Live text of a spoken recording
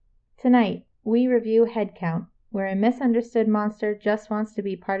Tonight, we review Headcount, where a misunderstood monster just wants to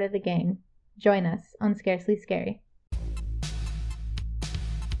be part of the gang. Join us on Scarcely Scary.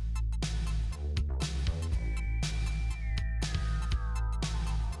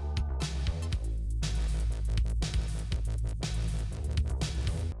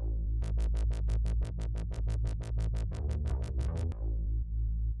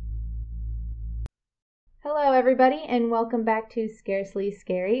 Hello, everybody, and welcome back to Scarcely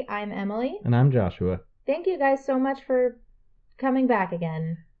Scary. I'm Emily. And I'm Joshua. Thank you guys so much for coming back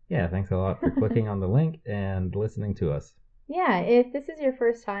again. Yeah, thanks a lot for clicking on the link and listening to us. Yeah, if this is your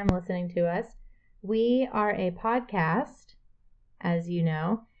first time listening to us, we are a podcast, as you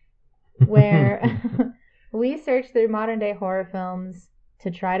know, where we search through modern day horror films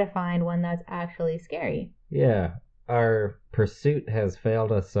to try to find one that's actually scary. Yeah, our pursuit has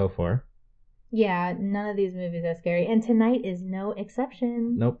failed us so far. Yeah, none of these movies are scary, and tonight is no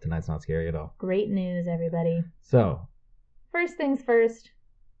exception. Nope, tonight's not scary at all. Great news, everybody. So, first things first,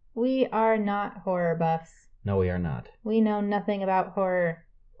 we are not horror buffs. No, we are not. We know nothing about horror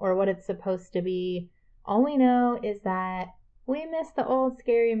or what it's supposed to be. All we know is that we miss the old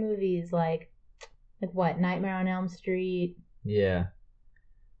scary movies like what, Nightmare on Elm Street? Yeah.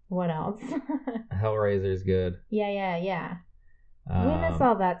 What else? Hellraiser's good. Yeah. We miss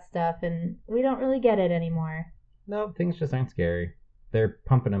all that stuff, and we don't really get it anymore. No, things just aren't scary. They're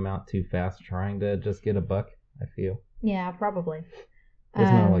pumping them out too fast, trying to just get a buck, I feel. Yeah, probably.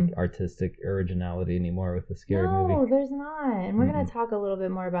 There's no artistic originality anymore with the scary movie. No, there's not. And we're going to talk a little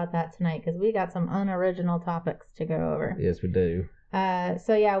bit more about that tonight, because we got some unoriginal topics to go over. Yes, we do.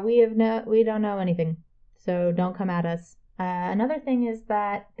 So yeah, we don't know anything, so don't come at us. Another thing is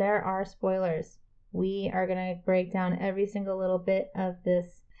that there are spoilers. We are going to break down every single little bit of this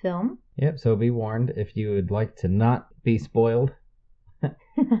film. Yep, so be warned if you would like to not be spoiled.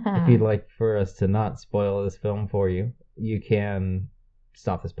 If you'd like for us to not spoil this film for you, you can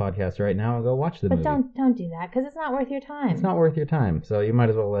stop this podcast right now and go watch the movie. But don't do that, because it's not worth your time. It's not worth your time, so you might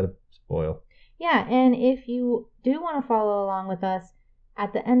as well let it spoil. Yeah, and if you do want to follow along with us,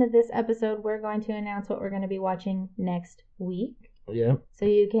 at the end of this episode, we're going to announce what we're going to be watching next week. Yeah. So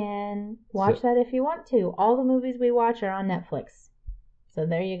you can watch that if you want to. All the movies we watch are on Netflix. So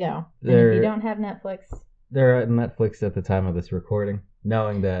there you go. And if you don't have Netflix... They're at Netflix at the time of this recording,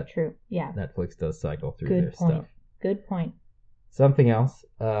 knowing that True, yeah. Netflix does cycle through their stuff. Good point. Something else,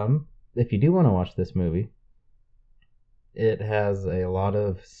 if you do want to watch this movie, it has a lot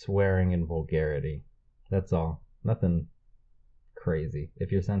of swearing and vulgarity. That's all. Nothing crazy.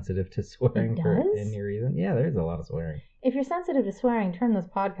 If you're sensitive to swearing for any reason. Yeah, there's a lot of swearing. If you're sensitive to swearing, turn this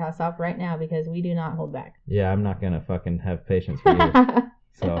podcast off right now, because we do not hold back. Yeah, I'm not going to fucking have patience for you.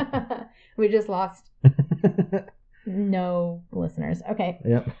 So we just lost no listeners. Okay.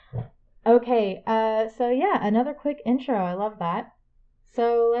 Yep. Okay, so yeah, another quick intro. I love that.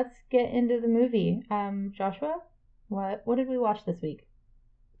 So let's get into the movie. Joshua, what did we watch this week?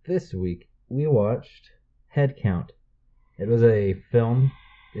 This week we watched Headcount. It was a film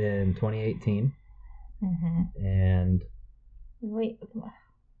in 2018. Mm-hmm. And wait,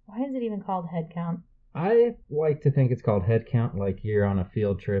 why is it even called Headcount? I like to think it's called Headcount, like you're on a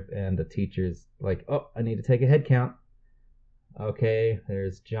field trip and the teacher's like, oh, I need to take a head count. Okay,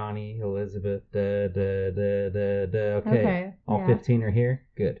 there's Johnny, Elizabeth, okay. All 15 are here?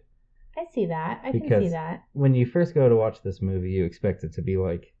 Good. I see that. I can see that. When you first go to watch this movie, you expect it to be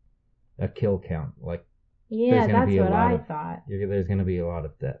like a kill count. Like, yeah, that's what I thought. There's going to be a lot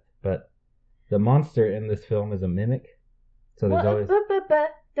of death. But the monster in this film is a mimic. So there's always... But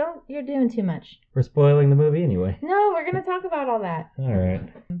you're doing too much. We're spoiling the movie anyway. No, we're going to talk about all that. All right.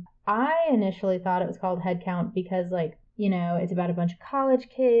 I initially thought it was called Headcount because, like, you know, it's about a bunch of college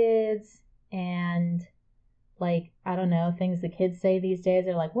kids and, like, I don't know, things the kids say these days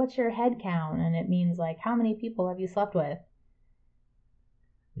are like, what's your head count? And it means, like, how many people have you slept with?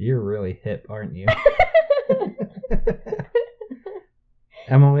 You're really hip, aren't you?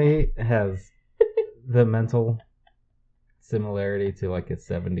 Emily has the mental similarity to, like, a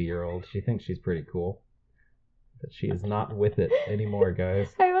 70-year-old. She thinks she's pretty cool. But she is not with it anymore, guys.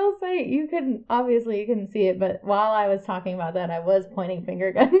 I will say, you couldn't see it, but while I was talking about that, I was pointing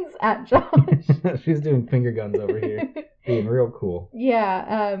finger guns at Josh. She's doing finger guns over here, being real cool.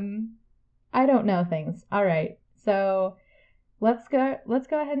 Yeah, I don't know things. All right, so let's go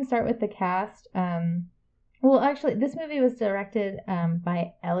ahead and start with the cast. Well, actually, this movie was directed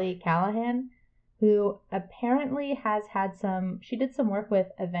by Ellie Callahan, who apparently she did some work with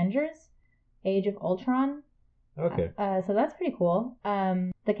Avengers, Age of Ultron. Okay. So that's pretty cool.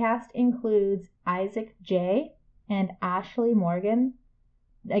 The cast includes Isaac J. and Ashley Morgan.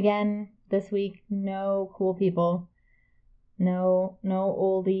 again, this week, no cool people. No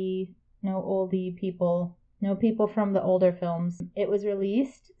oldie people. No people from the older films. It was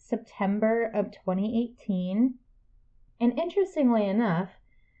released September of 2018. And interestingly enough,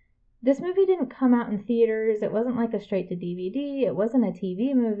 this movie didn't come out in theaters. It wasn't like a straight to DVD. It wasn't a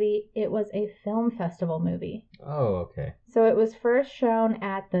TV movie. It was a film festival movie. Oh, okay. So it was first shown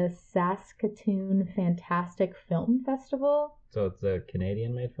at the Saskatoon Fantastic Film Festival. So it's a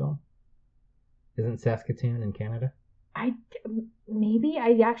Canadian-made film? Isn't Saskatoon in Canada? I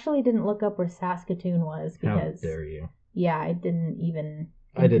actually didn't look up where Saskatoon was because how dare you? Yeah, I didn't even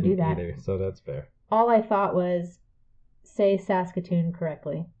I didn't do that either, so that's fair. All I thought was say Saskatoon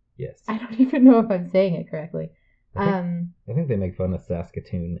correctly. Yes. I don't even know if I'm saying it correctly. I think they make fun of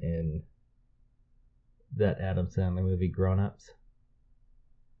Saskatoon in that Adam Sandler movie Grown Ups.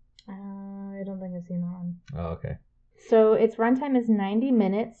 I don't think I've seen that one. Oh, okay. So its runtime is 90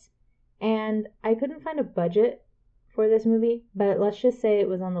 minutes, and I couldn't find a budget for this movie, but let's just say it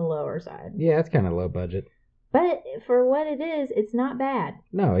was on the lower side. Yeah, it's kind of low budget. But for what it is, it's not bad.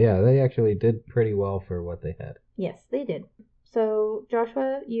 No, yeah, they actually did pretty well for what they had. Yes, they did. So,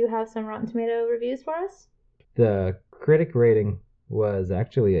 Joshua, you have some Rotten Tomato reviews for us? The critic rating was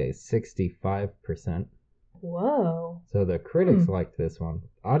actually a 65%. Whoa. So the critics liked this one.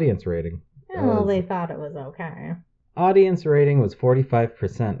 Audience rating. Well, they thought it was okay. Audience rating was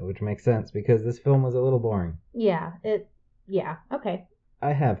 45%, which makes sense because this film was a little boring. Yeah, okay.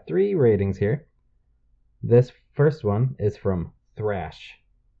 I have 3 ratings here. This first one is from Thrash.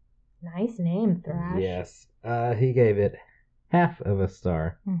 Nice name, Thrash. Yes. He gave it half of a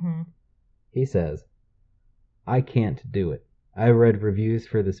star. Mm-hmm. He says, I can't do it. I read reviews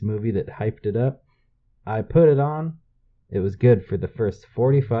for this movie that hyped it up. I put it on. It was good for the first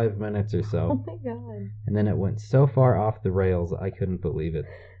 45 minutes or so. Oh my god. And then it went so far off the rails, I couldn't believe it.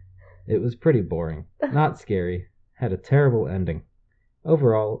 It was pretty boring. Not scary. Had a terrible ending.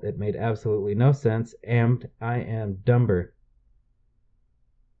 Overall, it made absolutely no sense, and I am dumber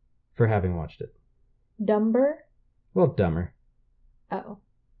for having watched it. Dumber? Well, dumber. Oh.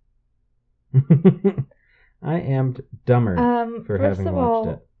 I am dumber for having watched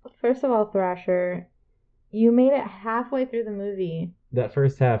it. First of all, Thrasher, you made it halfway through the movie. That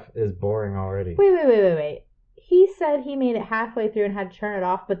first half is boring already. Wait. He said he made it halfway through and had to turn it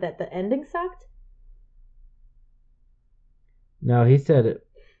off, but that the ending sucked? No, he said it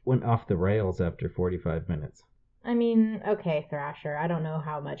went off the rails after 45 minutes. I mean, okay, Thrasher, I don't know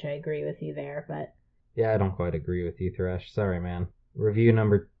how much I agree with you there, but... Yeah, I don't quite agree with you, Thrash. Sorry, man. Review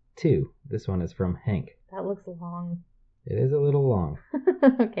number 2. This one is from Hank. That looks long. It is a little long.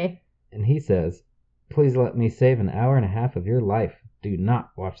 Okay. And he says, please let me save an hour and a half of your life. Do not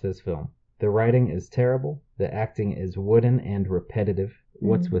watch this film. The writing is terrible. The acting is wooden and repetitive.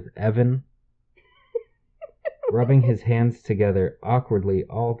 What's with Evan rubbing his hands together awkwardly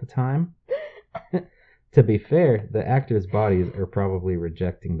all the time? To be fair, the actors' bodies are probably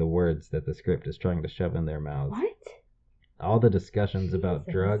rejecting the words that the script is trying to shove in their mouths. What? All the discussions about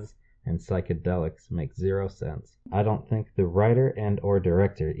drugs and psychedelics make zero sense. I don't think the writer and or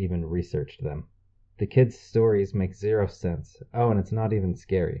director even researched them. The kids' stories make zero sense. Oh, and it's not even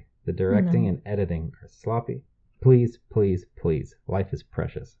scary. The directing and editing are sloppy. Please, please, please. Life is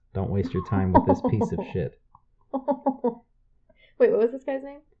precious. Don't waste your time with this piece of shit. Wait, what was this guy's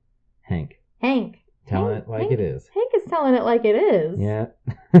name? Hank. Telling it like it is. Hank is telling it like it is. Yeah.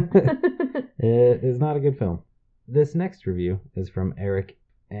 It is not a good film. This next review is from Eric,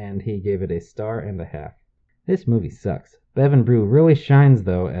 and he gave it a star and a half. This movie sucks. Bevan Brew really shines,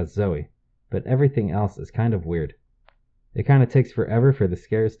 though, as Zoe, but everything else is kind of weird. It kind of takes forever for the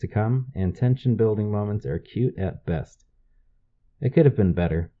scares to come, and tension-building moments are cute at best. It could have been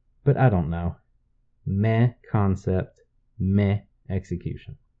better, but I don't know. Meh concept, meh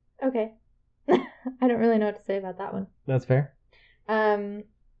execution. Okay. I don't really know what to say about that one. That's fair.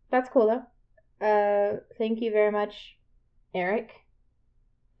 That's cool, though. Thank you very much, Eric,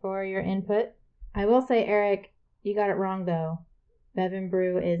 for your input. I will say, Eric, you got it wrong, though. Bevan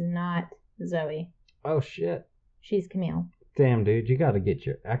Brew is not Zoe. Oh, shit. She's Camille. Damn, dude, you gotta get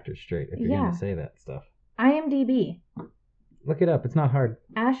your actors straight if you're gonna say that stuff. IMDb. Look it up, it's not hard.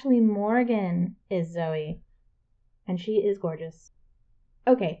 Ashley Morgan is Zoe, and she is gorgeous.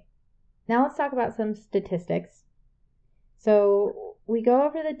 Okay, now let's talk about some statistics. So, we go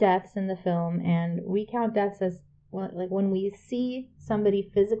over the deaths in the film, and we count deaths as, like, when we see somebody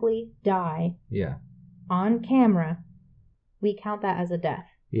physically die on camera, we count that as a death.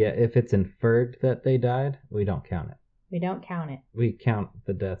 Yeah, if it's inferred that they died, we don't count it. We don't count it. We count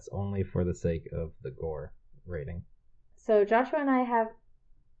the deaths only for the sake of the gore rating. So Joshua and I have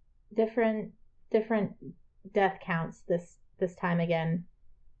different death counts this time again.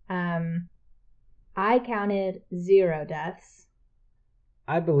 I counted 0 deaths.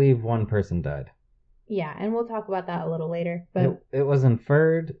 I believe one person died. Yeah, and we'll talk about that a little later. But it was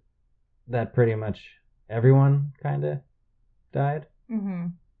inferred that pretty much everyone kind of died. Mm-hmm.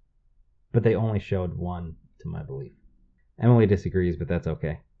 But they only showed one, to my belief. Emily disagrees, but that's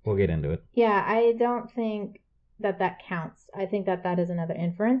okay. We'll get into it. Yeah, I don't think that counts. I think that is another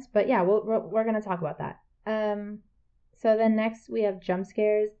inference. But yeah, we're going to talk about that. So then next we have jump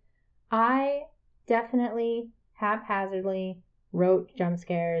scares. I definitely haphazardly wrote jump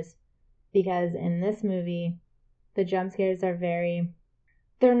scares because in this movie, the jump scares are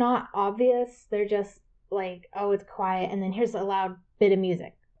they're not obvious. They're just like, oh, it's quiet, and then here's a loud bit of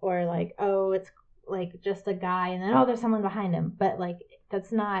music. Or like, oh, it's like just a guy, and then, oh, there's someone behind him. But like,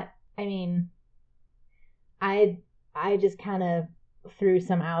 that's not, I mean, I just kind of threw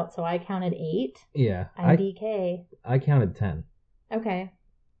some out, so I counted 8. Yeah. I'm DK. I counted 10. Okay.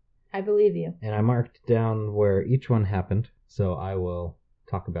 I believe you. And I marked down where each one happened, so I will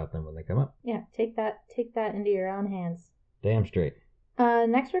talk about them when they come up. Yeah, take that into your own hands. Damn straight.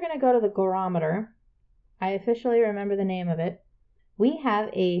 Next we're going to go to the Gorometer. I officially remember the name of it. We have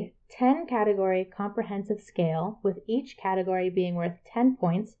a 10 category comprehensive scale, with each category being worth 10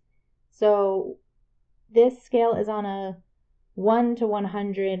 points. So this scale is on a 1 to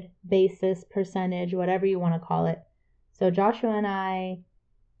 100 basis, percentage, whatever you want to call it. So Joshua and I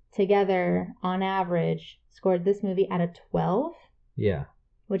together, on average, scored this movie at a 12. Yeah.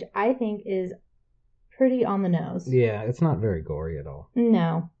 Which I think is pretty on the nose. Yeah, it's not very gory at all.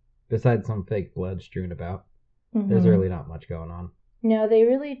 No. Besides some fake blood strewn about, there's really not much going on. No, they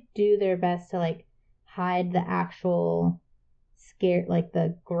really do their best to like hide the actual scare, like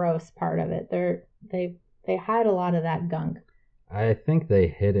the gross part of it. They hide a lot of that gunk. I think they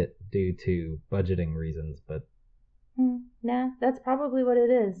hid it due to budgeting reasons, but nah, that's probably what it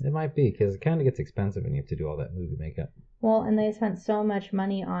is. It might be, because it kind of gets expensive when you have to do all that movie makeup. Well, and they spent so much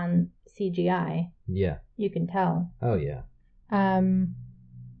money on CGI. Yeah. You can tell. Oh yeah.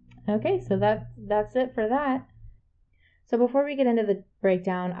 Okay, so that's it for that. So before we get into the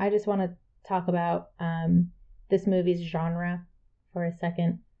breakdown, I just want to talk about this movie's genre for a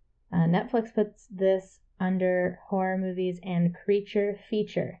second. Netflix puts this under horror movies and creature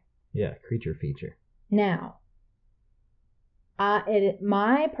feature. Yeah, creature feature. Now,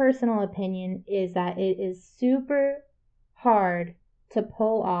 my personal opinion is that it is super hard to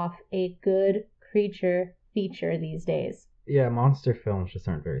pull off a good creature feature these days. Yeah, monster films just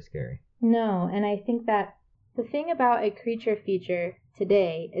aren't very scary. No, and I think that the thing about a creature feature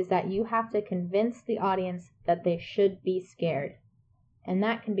today is that you have to convince the audience that they should be scared. And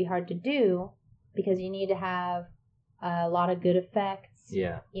that can be hard to do because you need to have a lot of good effects.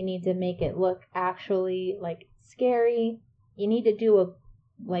 Yeah. You need to make it look actually like scary. You need to do a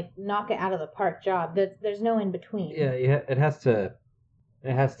knock it out of the park job. There's no in between. Yeah, it has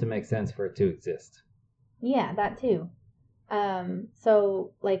to make sense for it to exist. Yeah, that too.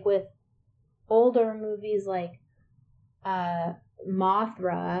 So like with older movies like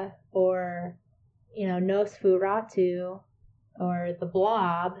Mothra or Nosferatu or The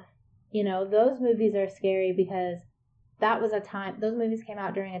Blob, those movies are scary because those movies came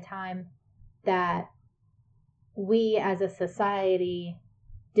out during a time that we as a society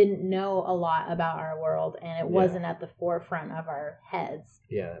didn't know a lot about our world, and it wasn't at the forefront of our heads.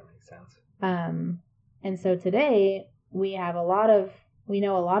 Yeah, that makes sense. And so today we know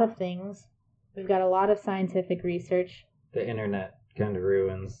a lot of things. We've got a lot of scientific research. The internet kind of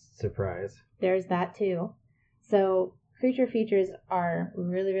ruins surprise. There's that too. So creature features are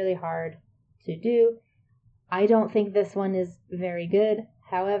really, really hard to do. I don't think this one is very good.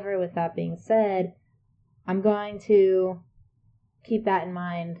 However, with that being said, I'm going to keep that in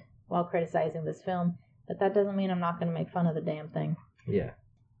mind while criticizing this film. But that doesn't mean I'm not going to make fun of the damn thing. Yeah.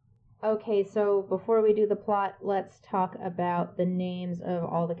 Okay, so before we do the plot, let's talk about the names of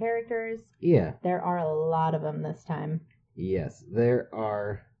all the characters. Yeah. There are a lot of them this time. Yes, there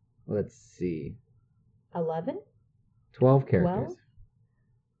are, let's see. 11? 12 characters. 12?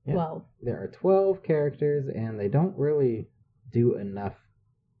 Yeah. 12. There are 12 characters, and they don't really do enough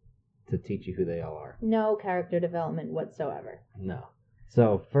to teach you who they all are. No character development whatsoever. No.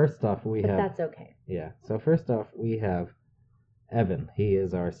 So, first off, but that's okay. Yeah. So, first off, we have Evan. He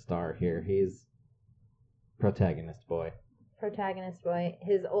is our star here. He's protagonist boy. Protagonist boy.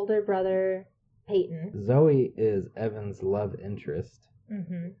 His older brother, Peyton. Zoe is Evan's love interest.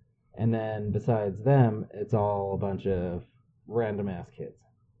 Mm-hmm. And then, besides them, it's all a bunch of random-ass kids.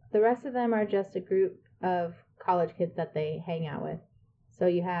 The rest of them are just a group of college kids that they hang out with. So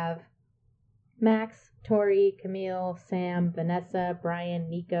you have Max, Tori, Camille, Sam, Vanessa,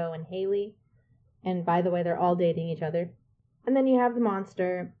 Brian, Nico, and Haley. And by the way, they're all dating each other. And then you have the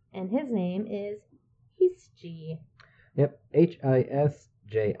monster, and his name is Hisji. Yep,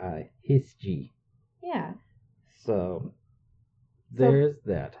 Hisji. Hisji. Yeah. So there's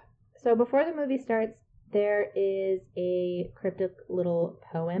that. So before the movie starts, there is a cryptic little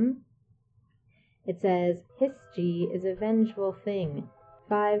poem. It says, Hisji is a vengeful thing.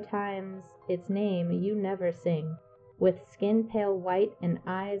 5 times its name you never sing. With skin pale white and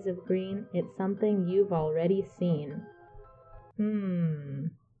eyes of green, it's something you've already seen.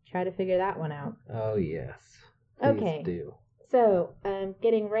 Try to figure that one out. Oh, yes. Please Okay. do. So,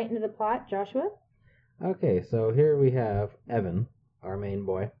 getting right into the plot, Joshua? Okay, so here we have Evan, our main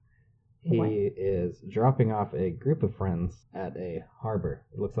boy. He is dropping off a group of friends at a harbor.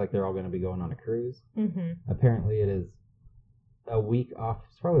 It looks like they're all going to be going on a cruise. Mm-hmm. Apparently it is a week off.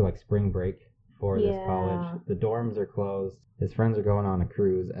 It's probably like spring break for this college. The dorms are closed. His friends are going on a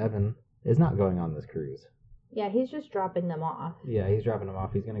cruise. Evan is not going on this cruise. Yeah, he's just dropping them off. Yeah, he's dropping them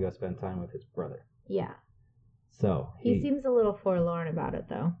off. He's going to go spend time with his brother. Yeah. So he seems a little forlorn about it,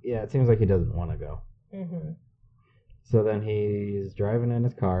 though. Yeah, it seems like he doesn't want to go. Mm-hmm. So then he's driving in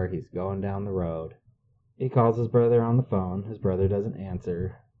his car. He's going down the road. He calls his brother on the phone. His brother doesn't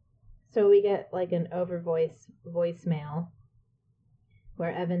answer. So we get like an voicemail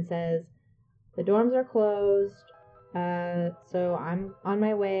where Evan says, the dorms are closed, so I'm on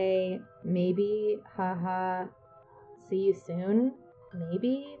my way. Maybe, haha, see you soon.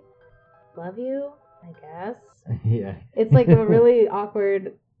 Maybe, love you, I guess. Yeah. It's like a really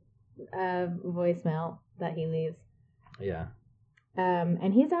awkward voicemail that he leaves. Yeah.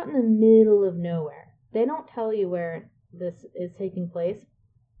 And he's out in the middle of nowhere. They don't tell you where this is taking place.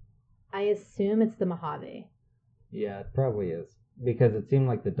 I assume it's the Mojave. Yeah, it probably is. Because it seemed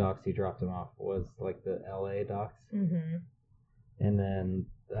like the docks he dropped him off was like the LA docks. Mm-hmm. And then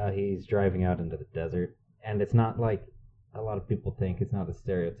he's driving out into the desert. And it's not like a lot of people think. It's not a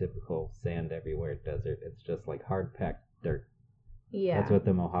stereotypical sand everywhere desert. It's just like hard-packed dirt. Yeah. That's what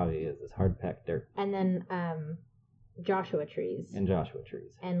the Mojave is hard-packed dirt. And then Joshua trees. And Joshua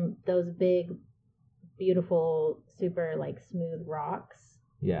trees. And those big, beautiful, super like smooth rocks.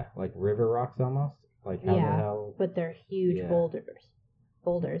 Yeah, like river rocks almost. Like how the hell? But they're huge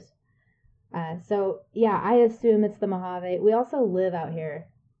boulders. So yeah, I assume it's the Mojave. We also live out here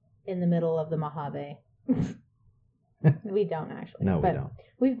in the middle of the Mojave. We don't actually. No, we don't.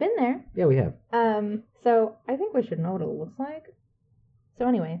 We've been there. Yeah, we have. So I think we should know what it looks like. So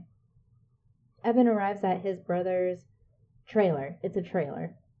anyway, Evan arrives at his brother's trailer. It's a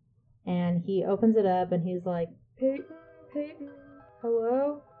trailer. And he opens it up and he's like, Peyton,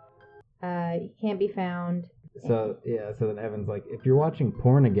 hello? He can't be found. So then Evan's like, if you're watching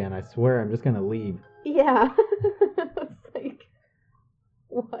porn again, I swear I'm just gonna leave. Yeah. It's like,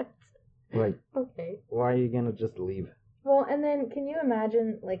 what? Like, okay. Why are you gonna just leave? Well, and then can you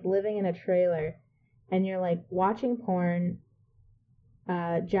imagine like living in a trailer and you're like watching porn,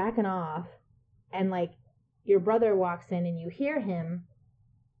 jacking off, and like your brother walks in and you hear him,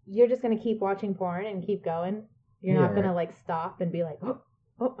 you're just gonna keep watching porn and keep going? You're not gonna like stop and be like, oh,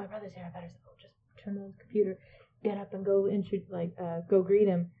 my brother's here, I better just turn on the computer, get up and go go greet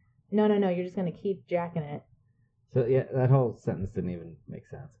him. No, you're just gonna keep jacking it. So yeah, that whole sentence didn't even make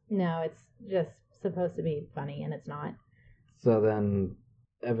sense. No, it's just supposed to be funny and it's not. So then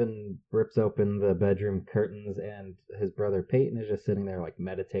Evan rips open the bedroom curtains and his brother Peyton is just sitting there like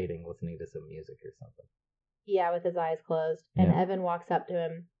meditating, listening to some music or something. Yeah, with his eyes closed. And Evan walks up to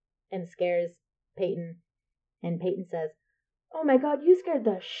him and scares Peyton. And Peyton says, oh my god, you scared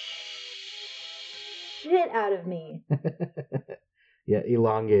the shit out of me. Yeah,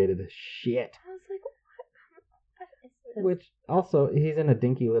 elongated shit. I was like, what is this? Which, also, he's in a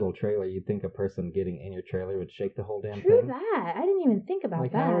dinky little trailer. You'd think a person getting in your trailer would shake the whole damn True thing. that. I didn't even think about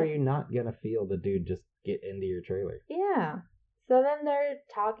like, that. How are you not gonna feel the dude just get into your trailer? Yeah. So then they're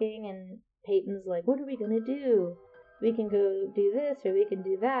talking and Peyton's like, what are we gonna do? We can go do this or we can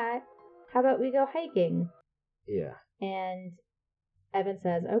do that. How about we go hiking? Yeah. And Evan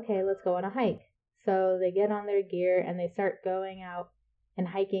says, okay, let's go on a hike. So they get on their gear and they start going out and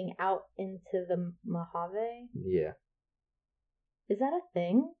hiking out into the Mojave. Yeah. Is that a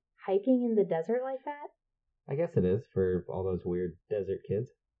thing? Hiking in the desert like that? I guess it is for all those weird desert kids.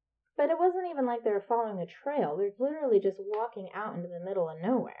 But it wasn't even like they were following a trail. They're literally just walking out into the middle of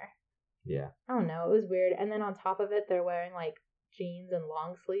nowhere. Yeah. I don't know. It was weird. And then on top of it, they're wearing like jeans and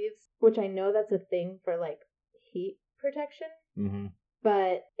long sleeves, which I know that's a thing for like heat protection. Mm-hmm.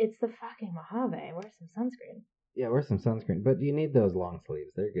 But it's the fucking Mojave. Wear some sunscreen. Yeah, wear some sunscreen, but you need those long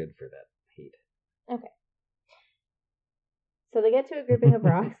sleeves. They're good for that heat. Okay. So they get to a grouping of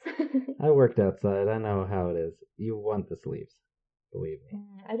rocks. I worked outside. I know how it is. You want the sleeves. Believe me.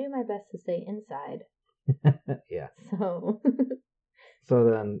 I do my best to stay inside. Yeah. So. So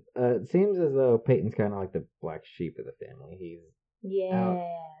then, it seems as though Peyton's kind of like the black sheep of the family.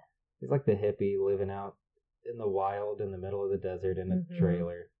 He's like the hippie living out in the wild in the middle of the desert in a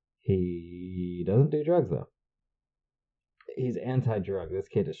trailer. He doesn't do drugs though. He's anti-drug. This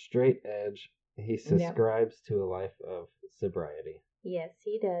kid is straight edge. He subscribes to a life of sobriety. Yes,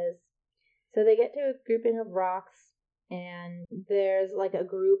 he does. So they get to a grouping of rocks, and there's like a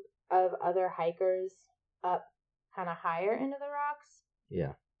group of other hikers up kind of higher into the rocks.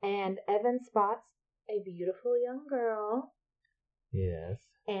 Yeah. And Evan spots a beautiful young girl. Yes.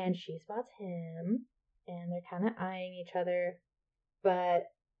 And she spots him, and they're kind of eyeing each other. But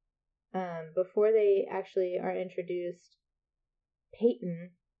before they actually are introduced,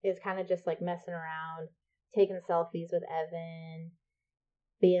 Peyton is kind of just like messing around, taking selfies with Evan,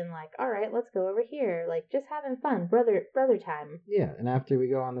 being like, all right, let's go over here. Like, just having fun. Brother time. Yeah, and after we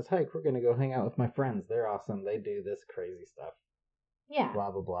go on this hike, we're going to go hang out with my friends. They're awesome. They do this crazy stuff. Yeah.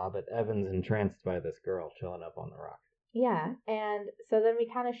 Blah, blah, blah. But Evan's entranced by this girl chilling up on the rock. Yeah, and so then we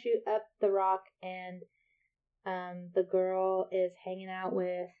kind of shoot up the rock, and the girl is hanging out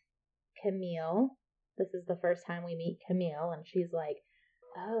with Camille. This is the first time we meet Camille, and she's like,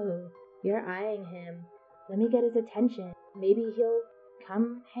 oh, you're eyeing him. Let me get his attention. Maybe he'll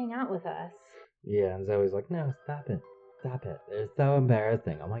come hang out with us. Yeah, and Zoe's like, no, stop it. Stop it. It's so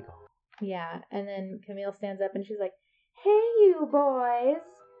embarrassing. Oh my god. Yeah, and then Camille stands up and she's like, hey, you boys.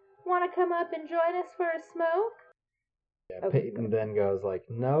 Want to come up and join us for a smoke? Yeah, Peyton then goes like,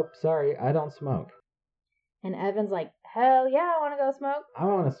 nope, sorry, I don't smoke. And Evan's like, hell yeah, I want to go smoke. I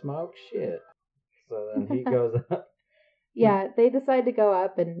want to smoke shit. So then he goes up. Yeah, they decide to go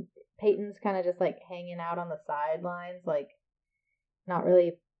up, and Peyton's kind of just like hanging out on the sidelines, like not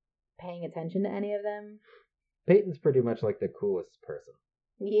really paying attention to any of them. Peyton's pretty much like the coolest person.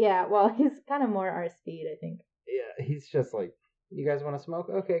 Yeah, well, he's kind of more our speed, I think. Yeah, he's just like, you guys want to smoke?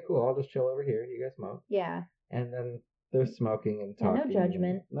 Okay, cool. I'll just chill over here. You guys smoke. Yeah. And then they're smoking and talking. Yeah, no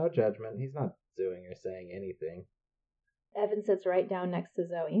judgment. No judgment. He's not doing or saying anything. Evan sits right down next to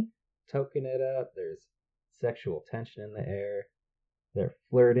Zoe. Toking it up. There's sexual tension in the air. They're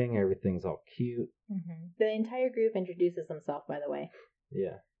flirting. Everything's all cute. Mm-hmm. The entire group introduces themselves, by the way.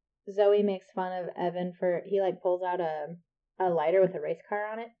 Yeah. Zoe makes fun of Evan for, he like pulls out a lighter with a race car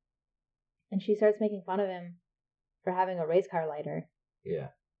on it. And she starts making fun of him for having a race car lighter. Yeah.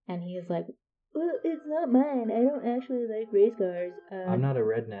 And he's like, well, it's not mine. I don't actually like race cars. I'm not a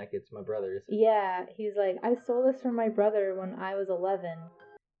redneck. It's my brother's. Yeah. He's like, I stole this from my brother when I was 11.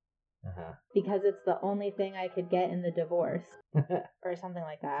 Uh-huh. Because it's the only thing I could get in the divorce. Or something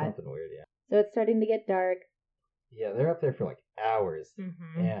like that. Something weird, yeah. So it's starting to get dark. Yeah, they're up there for like hours.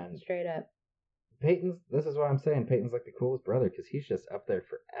 Mm-hmm. And straight up. This is why I'm saying Peyton's like the coolest brother, because he's just up there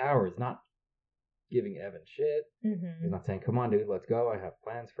for hours, not giving Evan shit. Mm-hmm. He's not saying, come on, dude, let's go. I have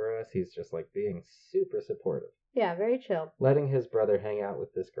plans for us. He's just like being super supportive. Yeah, very chill. Letting his brother hang out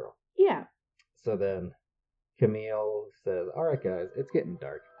with this girl. Yeah. So then Camille says, all right, guys, it's getting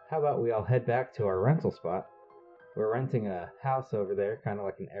dark. How about we all head back to our rental spot? We're renting a house over there, kind of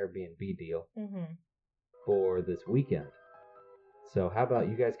like an Airbnb deal, for this weekend. So how about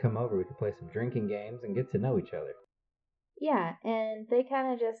you guys come over? We can play some drinking games and get to know each other. Yeah, and they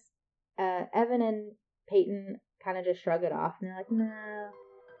kind of just, Evan and Peyton kind of just shrug it off. And they're like, no,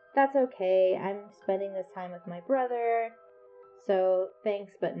 that's okay. I'm spending this time with my brother. So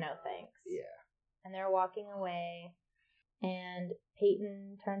thanks, but no thanks. Yeah. And they're walking away. And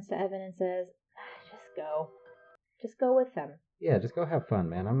Peyton turns to Evan and says, just go. Just go with them. Yeah, just go have fun,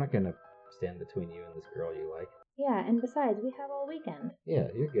 man. I'm not going to stand between you and this girl you like. Yeah, and besides, we have all weekend. Yeah,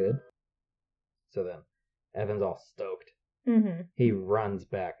 you're good. So then, Evan's all stoked. Mm-hmm. He runs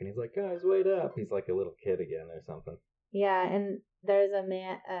back and he's like, guys, wait up. He's like a little kid again or something. Yeah, and there's a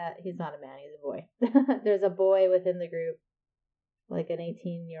man, he's not a man, he's a boy. There's a boy within the group, like an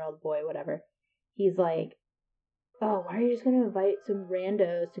 18-year-old boy, whatever. He's like, oh, why are you just going to invite some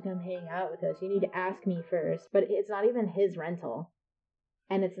randos to come hang out with us? You need to ask me first. But it's not even his rental.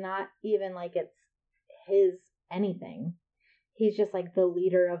 And it's not even like it's his anything. He's just like the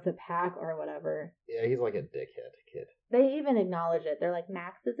leader of the pack or whatever. Yeah, he's like a dickhead kid. They even acknowledge it. They're like,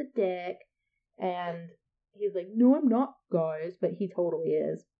 Max is a dick. And he's like, no, I'm not, guys. But he totally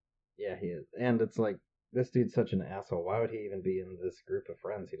is. Yeah, he is. And it's like, this dude's such an asshole. Why would he even be in this group of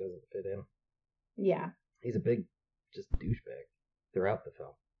friends? He doesn't fit in. Yeah. He's a big, just douchebag throughout the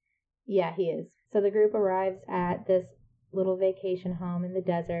film. Yeah, he is. So the group arrives at this little vacation home in the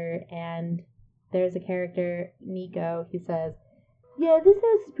desert, and there's a character, Nico, who says, "Yeah, this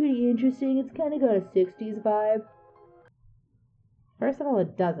house is pretty interesting. It's kind of got a 60s vibe." First of all,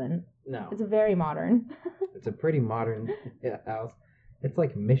 it doesn't. No. It's very modern. It's a pretty modern house. It's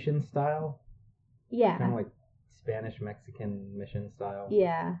like mission style. Yeah. Kind of like Spanish Mexican mission style.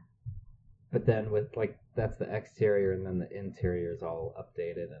 Yeah. But then with like that's the exterior, and then the interior is all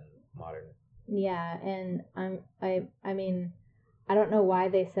updated and modern. Yeah, and I mean, I don't know why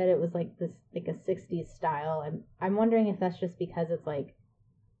they said it was like this, like a 60s style. I'm wondering if that's just because it's like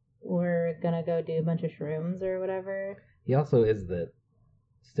we're gonna go do a bunch of shrooms or whatever. He also is the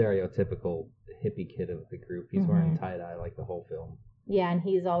stereotypical hippie kid of the group. He's wearing tie-dye like the whole film. Yeah, and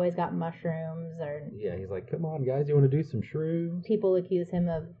he's always got mushrooms, or Yeah, he's like, "Come on, guys, you want to do some shrooms?" people accuse him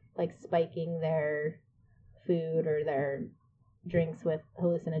of like spiking their food or their drinks with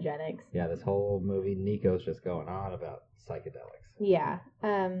hallucinogenics. Yeah, this whole movie, Nico's just going on about psychedelics. Yeah.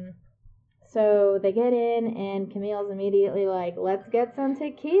 So they get in, and Camille's immediately like, "Let's get some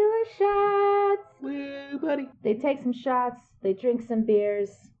tequila shots." Woo, buddy. They take some shots, they drink some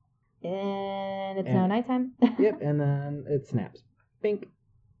beers, and it's now nighttime. Yep, and then it snaps. Bink.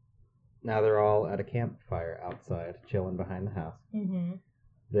 Now they're all at a campfire outside, chilling behind the house. Mm-hmm.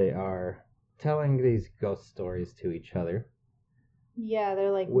 They are telling these ghost stories to each other. Yeah,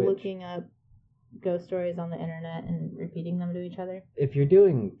 they're like looking up ghost stories on the internet and repeating them to each other. If you're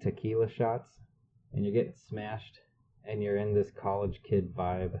doing tequila shots and you're getting smashed and you're in this college kid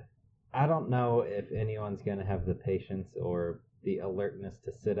vibe, I don't know if anyone's going to have the patience or the alertness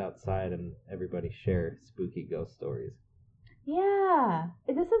to sit outside and everybody share spooky ghost stories. Yeah.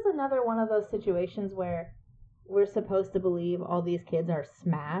 This is another one of those situations where we're supposed to believe all these kids are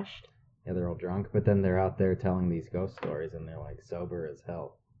smashed. Yeah, they're all drunk, but then they're out there telling these ghost stories and they're like sober as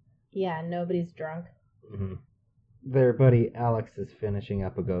hell. Yeah, nobody's drunk. Mm-hmm. Their buddy Alex is finishing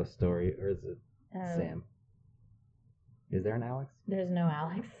up a ghost story, or is it Sam? Is there an Alex? There's no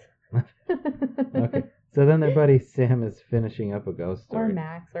Alex. Okay. So then their buddy Sam is finishing up a ghost story. Or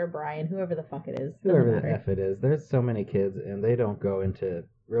Max, or Brian, whoever the fuck it is. Whoever the F it is. There's so many kids, and they don't go into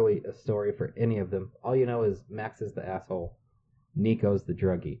really a story for any of them. All you know is Max is the asshole. Nico's the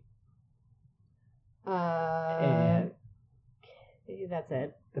druggie. And that's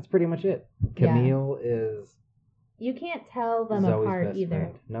it. That's pretty much it. Camille is... You can't tell them Zoe's apart best either.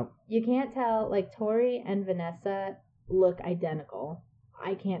 friend. Nope. You can't tell, like, Tori and Vanessa look identical.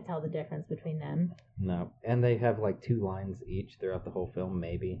 I can't tell the difference between them. No. And they have like 2 lines each throughout the whole film,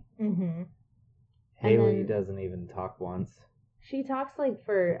 maybe. Mm-hmm. Haley doesn't even talk once. She talks like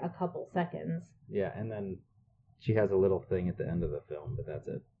for a couple seconds. Yeah, and then she has a little thing at the end of the film, but that's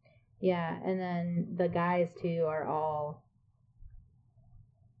it. Yeah, and then the guys too are all...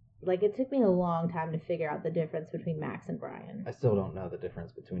 Like, it took me a long time to figure out the difference between Max and Brian. I still don't know the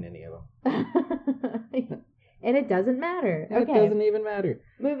difference between any of them. And it doesn't matter. Okay. It doesn't even matter.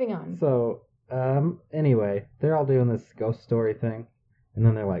 Moving on. So, anyway, they're all doing this ghost story thing. And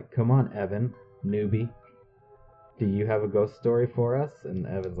then they're like, "Come on, Evan, newbie. Do you have a ghost story for us?" And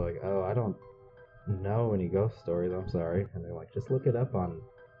Evan's like, "Oh, I don't know any ghost stories, I'm sorry." And they're like, "Just look it up on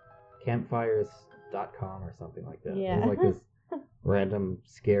campfires.com or something like that." Yeah. It's like this random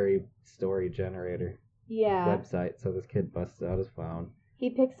scary story generator website. So this kid busts out his phone. He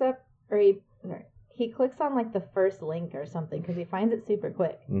picks up, or he clicks on like the first link or something because he finds it super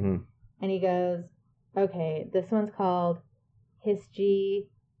quick. Mm-hmm. And he goes, "Okay, this one's called Hisgy,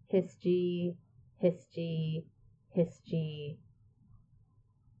 Hisgy, Hisgy, Hisgy,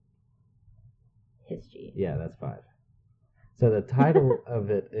 Hisgy." Yeah, that's 5. So the title of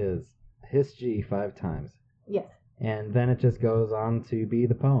it is Hisgy 5 times. Yes. And then it just goes on to be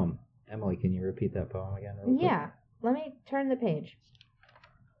the poem. Emily, can you repeat that poem again? Yeah. Let me turn the page.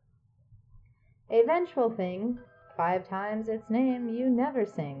 "A vengeful thing, 5 times its name you never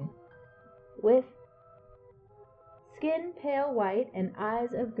sing. With skin pale white and eyes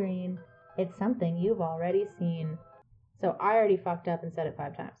of green, it's something you've already seen." So I already fucked up and said it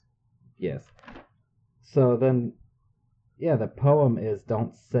 5 times. Yes. So then, yeah, the poem is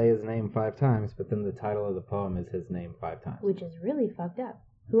 "Don't say his name 5 times," but then the title of the poem is his name 5 times. Which is really fucked up.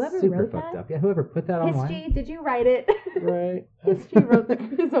 Whoever Super wrote fucked that? up. Yeah, whoever put that online. Hisgy, did you write it? Right. Hisgy wrote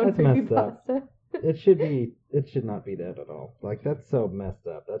his own That's messed up. creepypasta. It should not be that at all. Like, that's so messed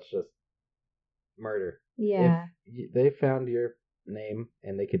up. That's just murder. Yeah. If they found your name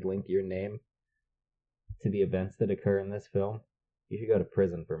and they could link your name to the events that occur in this film, you should go to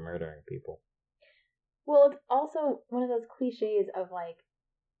prison for murdering people. Well, it's also one of those cliches of like,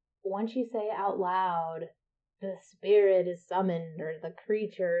 once you say it out loud, the spirit is summoned or the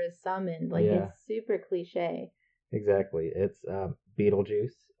creature is summoned. Like, Yeah. it's super cliche. Exactly. It's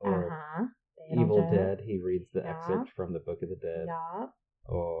Beetlejuice or Uh-huh. Evil Beetlejuice. Dead. He reads the Yeah. excerpt from the Book of the Dead. Yeah.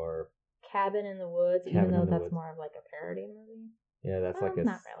 Or Cabin in the Woods, Cabin even though in the that's Woods. more of like a parody movie. Yeah, that's Well, like a.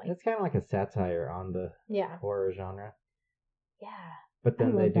 not really. It's kind of like a satire on the Yeah. horror genre. Yeah. But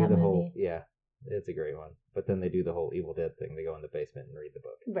then they love do that the movie. whole. Yeah, it's a great one. But then they do the whole Evil Dead thing. They go in the basement and read the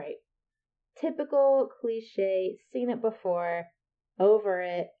book. Right. Typical cliche, seen it before, over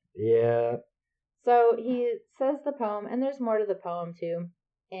it. Yeah. So he says the poem, and there's more to the poem too.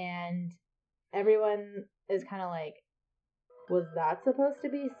 And everyone is kind of like, was that supposed to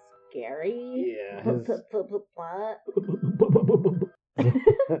be scary? Yeah. What?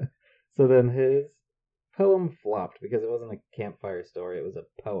 So then his poem flopped because it wasn't a campfire story. It was a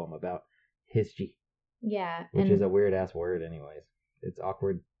poem about history. Yeah. Which is a weird ass word, anyways. It's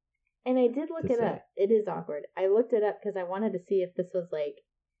awkward. And I did look it up. It is awkward. I looked it up because I wanted to see if this was like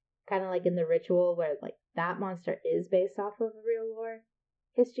kind of like in the ritual where like that monster is based off of a real lore.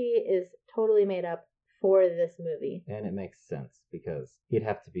 History is totally made up for this movie. And it makes sense because he'd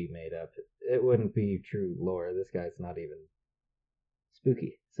have to be made up. It wouldn't be true lore. This guy's not even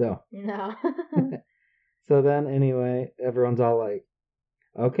spooky. So. No. So then, anyway, everyone's all like,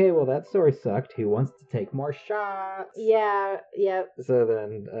 okay, well, that story sucked. Who wants to take more shots? Yeah, yep. So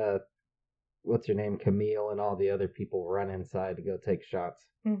then, what's your name? Camille and all the other people run inside to go take shots.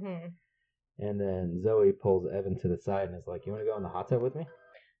 Mm-hmm. And then Zoe pulls Evan to the side and is like, you want to go in the hot tub with me?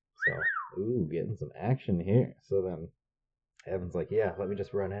 So, ooh, getting some action here. So then Evan's like, yeah, let me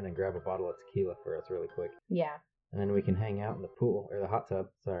just run in and grab a bottle of tequila for us really quick. Yeah. And then we can hang out in the pool, or the hot tub,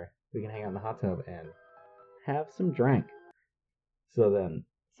 sorry. We can hang out in the hot tub and have some drink. So then,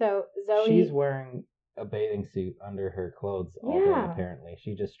 so Zoe, she's wearing a bathing suit under her clothes all day, apparently.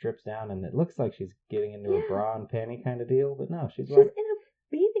 She just strips down and it looks like she's getting into a bra and panty kind of deal, but no, she's in wearing... a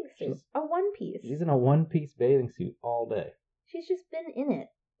bathing suit, a one piece. She's in a one-piece bathing suit all day. She's just been in it,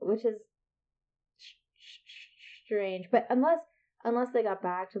 which is strange. But unless they got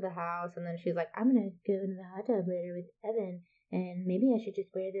back to the house and then she's like, I'm gonna go into the hot tub later with Evan, and maybe I should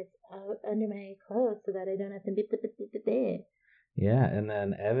just wear this under my clothes so that I don't have to be. Yeah, and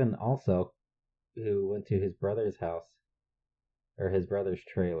then Evan also, who went to his brother's house, or his brother's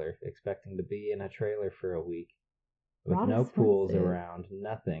trailer, expecting to be in a trailer for a week, with no pools around,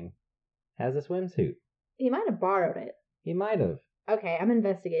 nothing, has a swimsuit. He might have borrowed it. He might have. Okay, I'm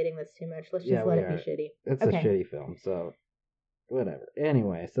investigating this too much. Let's just let it be shitty. It's a shitty film, so whatever.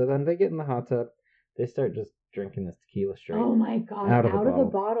 Anyway, so then they get in the hot tub. They start just drinking this tequila straight. Oh my god, out of the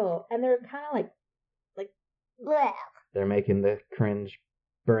bottle. And they're kind of like, bleh. They're making the cringe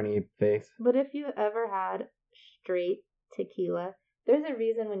Bernie face. But if you've ever had straight tequila, there's a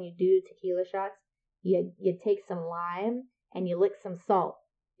reason when you do tequila shots, you take some lime and you lick some salt,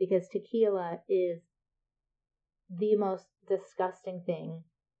 because tequila is the most disgusting thing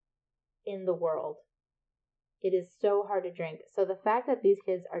in the world. It is so hard to drink. So the fact that these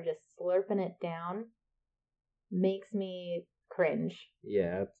kids are just slurping it down makes me cringe.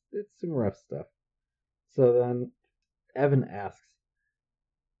 Yeah, it's some rough stuff. So then Evan asks,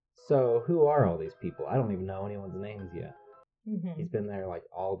 so who are all these people? I don't even know anyone's names yet. Mm-hmm. He's been there like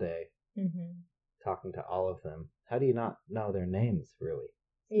all day, talking to all of them. How do you not know their names, really?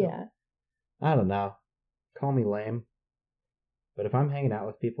 So, yeah. I don't know. Call me lame. But if I'm hanging out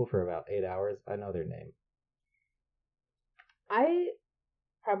with people for about 8 hours, I know their name. I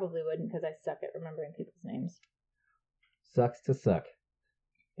probably wouldn't, because I suck at remembering people's names. Sucks to suck.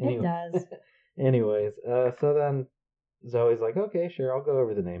 It does. Anyways, so then Zoe's like, okay, sure, I'll go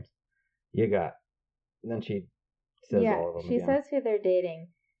over the names. You got. And then she says all of them she again. says who they're dating.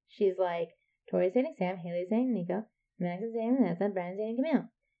 She's like, Tori's dating Sam, Haley's dating Nico, Max is dating Vanessa, Brian's dating Camille.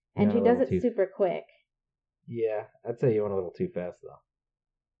 And she does it super quick. Yeah, I'd say you went a little too fast, though.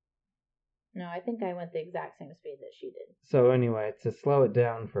 No, I think I went the exact same speed that she did. So anyway, to slow it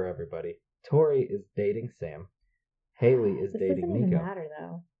down for everybody, Tori is dating Sam. Haley is dating Nico. This doesn't even matter,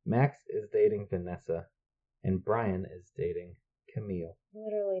 though. Max is dating Vanessa. And Brian is dating Camille.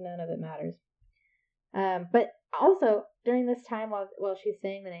 Literally none of it matters. But also, during this time while she's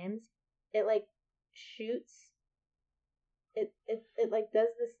saying the names, it, like, shoots. It like, does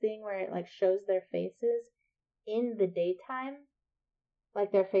this thing where it, like, shows their faces in the daytime.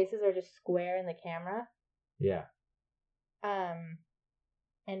 Like, their faces are just square in the camera. Yeah.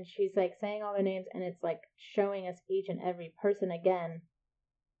 And she's, like, saying all their names, and it's, like, showing us each and every person again,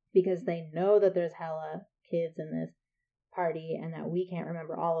 because they know that there's hella kids in this party, and that we can't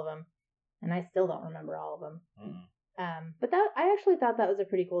remember all of them. And I still don't remember all of them. Mm-mm. But I actually thought that was a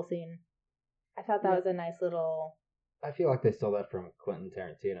pretty cool scene. I thought that was a nice little. I feel like they stole that from Quentin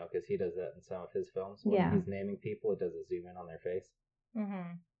Tarantino because he does that in some of his films. When he's naming people, it does a zoom in on their face.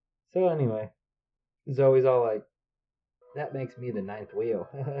 Mm-hmm. So anyway, Zoe's all like, "That makes me the ninth wheel,"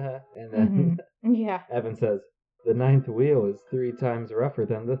 and then yeah, Evan says, "The ninth wheel is 3 times rougher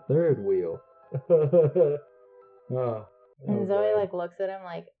than the third wheel." and Zoe like looks at him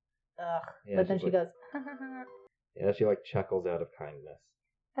like, ugh. Yeah, but then she goes, yeah, she like chuckles out of kindness.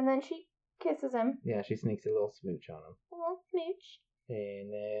 And then she kisses him. Yeah, she sneaks a little smooch on him. A little smooch.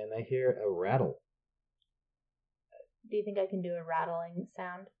 And then I hear a rattle. Do you think I can do a rattling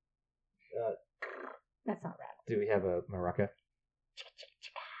sound? That's not rattle. Do we have a maraca?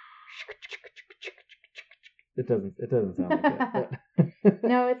 It doesn't sound like that. But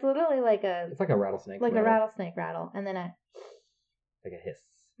no, it's literally like a. It's like a rattlesnake. Like rattle. A rattlesnake rattle, and then a. Like a hiss.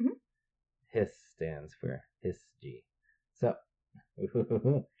 Mm-hmm. Hiss stands for hiss G. So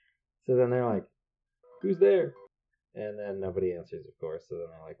then they're like, "Who's there?" And then nobody answers, of course. So then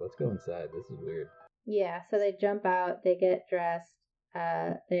they're like, "Let's go inside. This is weird." Yeah. So they jump out. They get dressed.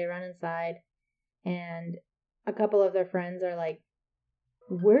 They run inside, and a couple of their friends are like,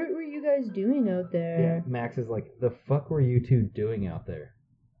 "What were you guys doing out there?" Yeah. Max is like, "The fuck were you two doing out there?"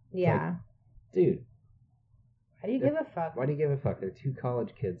 Yeah. Like, dude. Why do you give a fuck? Why do you give a fuck? They're 2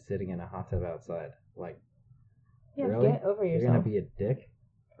 college kids sitting in a hot tub outside. Like, yeah, really? Get over yourself. You're gonna be a dick?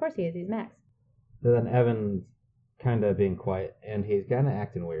 Of course he is. He's Max. So then Evan's kind of being quiet, and he's kind of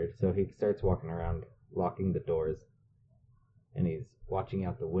acting weird. So he starts walking around, locking the doors, and he's watching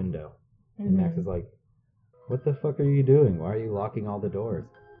out the window. Mm-hmm. And Max is like, "What the fuck are you doing? Why are you locking all the doors?"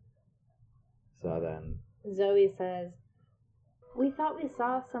 So then Zoe says, "We thought we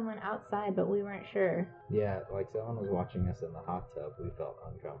saw someone outside, but we weren't sure." Yeah, like someone was watching us in the hot tub. We felt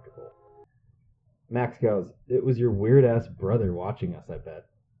uncomfortable. Max goes, "It was your weird-ass brother watching us, I bet."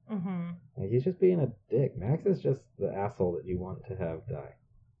 Mm-hmm. Like, he's just being a dick. Max is just the asshole that you want to have die.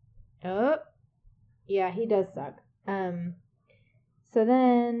 Oh. Yeah, he does suck. So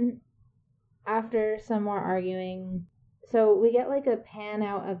then, after some more arguing, so we get like a pan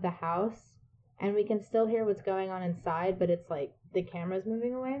out of the house, and we can still hear what's going on inside, but it's like the camera's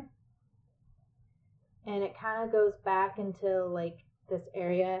moving away. And it kind of goes back into like this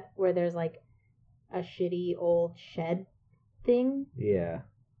area where there's like a shitty old shed thing. Yeah.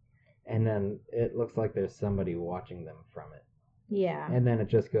 And then it looks like there's somebody watching them from it. Yeah. And then it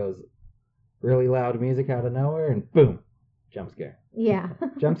just goes really loud music out of nowhere, and boom, jump scare. Yeah.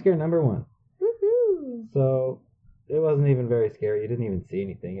 Jump scare number 1. Woohoo! So it wasn't even very scary. You didn't even see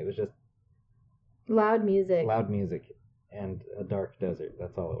anything. It was just loud music. Loud music and a dark desert.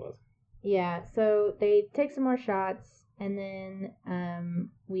 That's all it was. Yeah. So they take some more shots, and then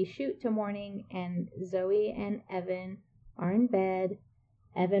we shoot to morning, and Zoe and Evan are in bed.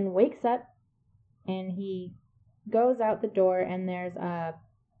 Evan wakes up, and he goes out the door, and there's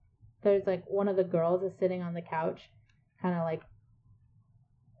like one of the girls is sitting on the couch, kind of like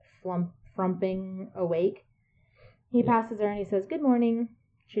frumping awake. He passes her and he says, "Good morning."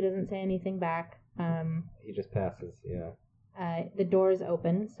 She doesn't say anything back. He just passes, yeah. The door's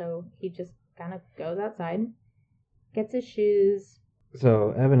open, so he just kind of goes outside, gets his shoes.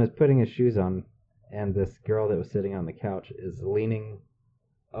 So Evan is putting his shoes on, and this girl that was sitting on the couch is leaning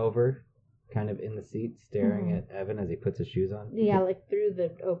over, kind of in the seat, staring at Evan as he puts his shoes on. Yeah, like through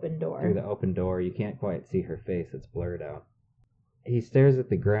the open door. Through the open door. You can't quite see her face. It's blurred out. He stares at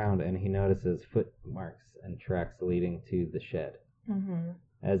the ground, and he notices footmarks and tracks leading to the shed. Mm-hmm.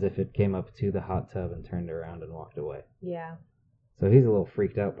 As if it came up to the hot tub and turned around and walked away. Yeah. So he's a little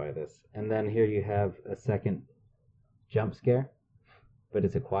freaked out by this. And then here you have a second jump scare, but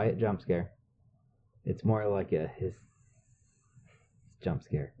it's a quiet jump scare. It's more like a hiss jump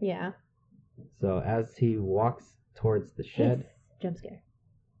scare. Yeah. So as he walks towards the shed, jump scare.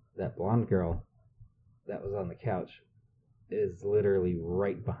 That blonde girl that was on the couch is literally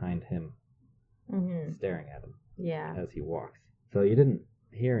right behind him, staring at him. Yeah. As he walks. So you didn't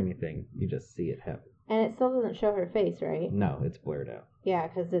hear anything, you just see it happen. And it still doesn't show her face, right? No, it's blurred out. Yeah,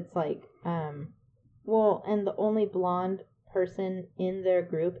 because it's like, well, and the only blonde person in their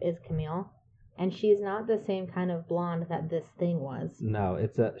group is Camille, and she's not the same kind of blonde that this thing was. No,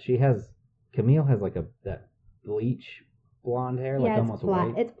 Camille has like that bleach blonde hair, like almost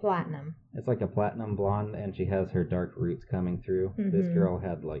white. It's platinum. It's like a platinum blonde, and she has her dark roots coming through. Mm-hmm. This girl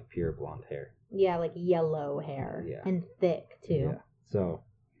had like pure blonde hair. Yeah, like yellow hair. Yeah. And thick, too. Yeah. So,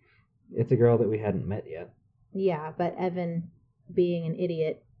 it's a girl that we hadn't met yet. Yeah, but Evan, being an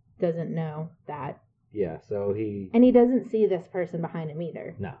idiot, doesn't know that. Yeah, so he... And he doesn't see this person behind him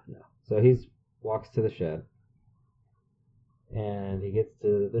either. No. So he walks to the shed. And he gets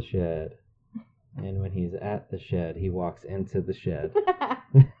to the shed. And when he's at the shed, he walks into the shed.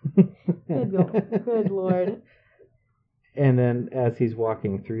 Good Lord. And then as he's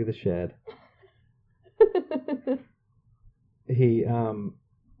walking through the shed, he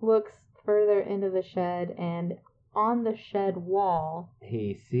looks further into the shed, and on the shed wall,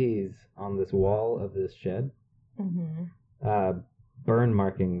 he sees on this wall of this shed mm-hmm. Burn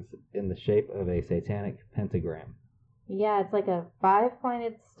markings in the shape of a satanic pentagram. Yeah, it's like a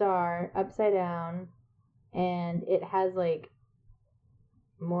 5-pointed star upside down, and it has like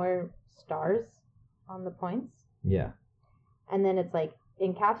more stars on the points. Yeah. And then it's like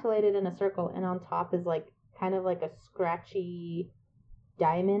encapsulated in a circle, and on top is like kind of like a scratchy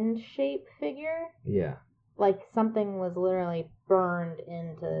diamond shape figure. Yeah. Like something was literally burned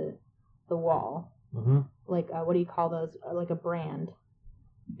into the wall. Mm-hmm. Like, what do you call those? Like a brand.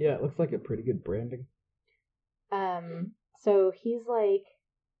 Yeah, it looks like a pretty good branding. So he's like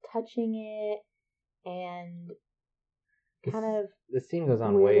touching it and kind of. This scene goes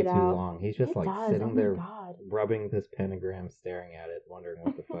on way too long. He's just like sitting there rubbing this pentagram, staring at it, wondering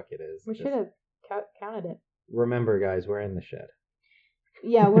what the fuck it is. We should have counted it. Remember, guys, we're in the shed.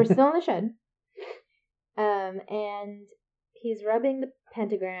 Yeah, we're still in the shed. And he's rubbing the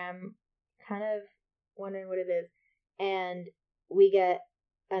pentagram, kind of wondering what it is, and we get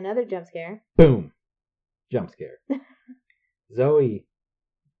another jump scare. Boom! Jump scare. Zoe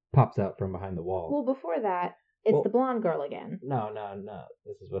pops out from behind the wall. Well, before that, it's the blonde girl again. No.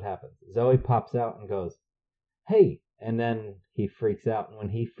 This is what happens. Zoe pops out and goes, "Hey!" And then he freaks out, and when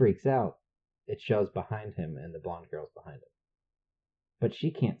he freaks out, it shows behind him, and the blonde girl's behind him. But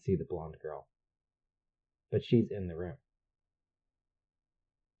she can't see the blonde girl. But she's in the room.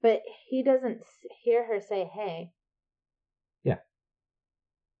 But he doesn't hear her say, "Hey." Yeah.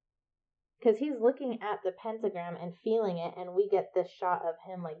 Because he's looking at the pentagram and feeling it, and we get this shot of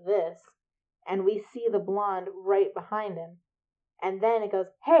him like this, and we see the blonde right behind him. And then it goes,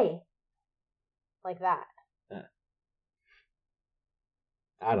 "Hey!" Like that.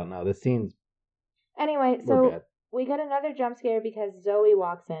 I don't know. This scene's... Anyway, so we get another jump scare because Zoe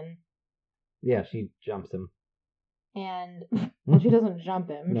walks in. Yeah, she jumps him. And, well, she doesn't jump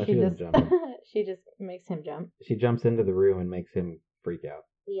him. No, she doesn't jump him. She just makes him jump. She jumps into the room and makes him freak out.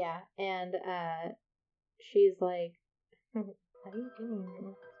 Yeah, and she's like, "What are you doing?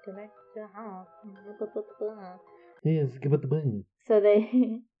 Let's go back to the house." Yes, give it the bone. So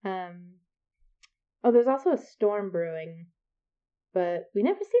they, there's also a storm brewing, but we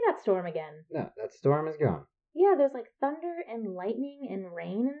never see that storm again. No, that storm is gone. Yeah, there's like thunder and lightning and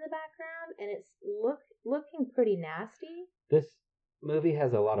rain in the background, and it's looking pretty nasty. This movie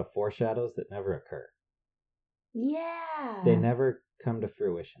has a lot of foreshadows that never occur. Yeah. They never come to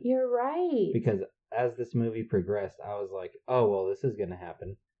fruition. You're right. Because as this movie progressed, I was like, oh, well, this is going to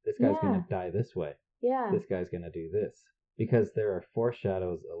happen. This guy's going to die this way. Yeah. This guy's going to do this. Because there are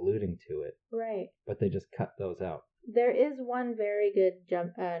foreshadows alluding to it. Right. But they just cut those out. There is one very good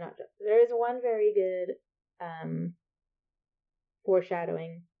there is one very good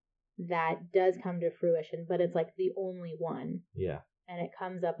foreshadowing that does come to fruition, but it's like the only one. Yeah. And it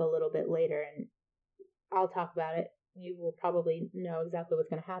comes up a little bit later, and I'll talk about it. You will probably know exactly what's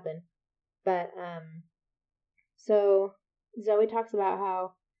going to happen. But, so Zoe talks about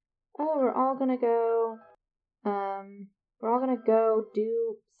how, we're all going to go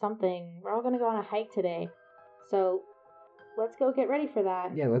do something. We're all going to go on a hike today. So let's go get ready for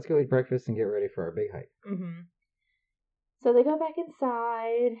that. Yeah, let's go eat breakfast and get ready for our big hike. Mm-hmm. So they go back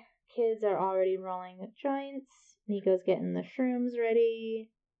inside. Kids are already rolling joints. Nico's getting the shrooms ready.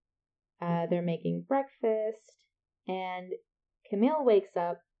 They're making breakfast. And Camille wakes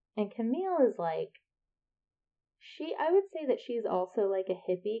up. And Camille is like, I would say that she's also like a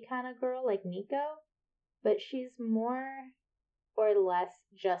hippie kind of girl, like Nico. But she's more or less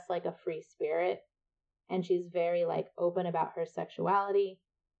just like a free spirit. And she's very like open about her sexuality.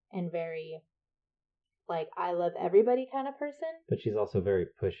 And very like, I love everybody kind of person. But she's also very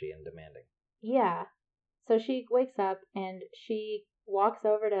pushy and demanding. Yeah. So she wakes up and she walks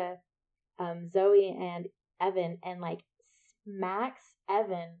over to Zoe and Evan and like smacks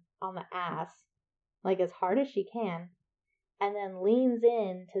Evan on the ass like as hard as she can, and then leans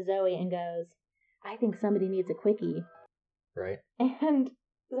in to Zoe and goes, "I think somebody needs a quickie." Right. And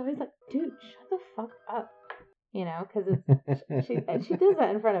Zoe's like, "Dude, shut the fuck up." You know, because she does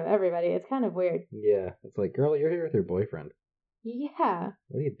that in front of everybody. It's kind of weird. Yeah, it's like, girl, you're here with your boyfriend. Yeah.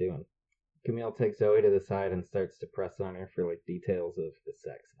 What are you doing? Camille takes Zoe to the side and starts to press on her for like details of the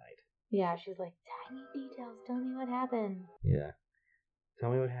sex night. Yeah, she's like, "Tiny details, tell me what happened." Yeah. Tell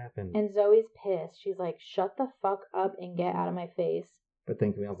me what happened. And Zoe's pissed. She's like, "Shut the fuck up and get out of my face." But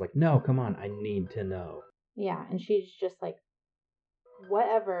then Camille's like, no, come on, I need to know. Yeah, and she's just like,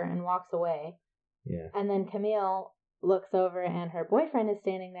 whatever, and walks away. Yeah. And then Camille looks over and her boyfriend is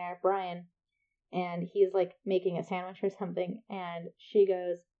standing there, Brian, and he's like making a sandwich or something. And she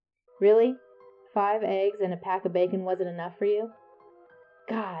goes, really? 5 eggs and a pack of bacon wasn't enough for you?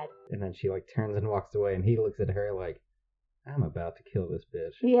 God. And then she like turns and walks away, and he looks at her like, I'm about to kill this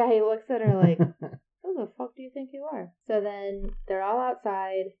bitch. Yeah, he looks at her like, who the fuck do you think you are? So then they're all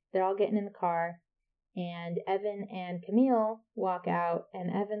outside, they're all getting in the car, and Evan and Camille walk out, and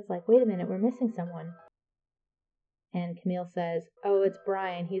Evan's like, wait a minute, we're missing someone. And Camille says, oh, it's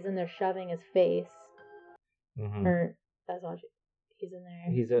Brian. He's in there shoving his face. Mm-hmm. Or, that's all he's in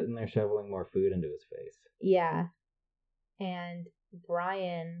there. He's in there shoveling more food into his face. Yeah. And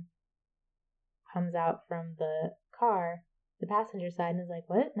Brian comes out from the car, the passenger side, and is like,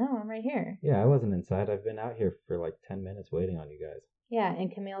 what? No, I'm right here. Yeah, I wasn't inside. I've been out here for like 10 minutes waiting on you guys. Yeah, and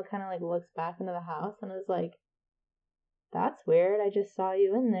Camille kind of like looks back into the house and is like, that's weird. I just saw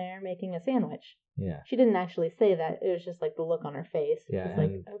you in there making a sandwich. Yeah. She didn't actually say that. It was just like the look on her face. Yeah. It's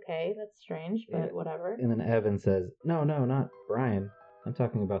like, okay, that's strange, but yeah. whatever. And then Evan says, no, not Brian. I'm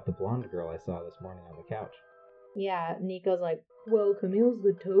talking about the blonde girl I saw this morning on the couch. Yeah, Nico's like, well, Camille's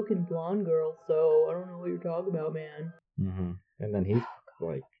the token blonde girl, so I don't know what you're talking about, man. Mm-hmm. And then he's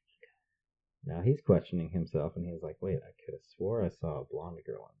like, now he's questioning himself, and he's like, wait, I could have swore I saw a blonde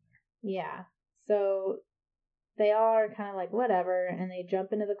girl in there. Yeah. So they all are kind of like, whatever, and they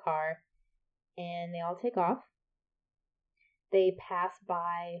jump into the car, and they all take off. They pass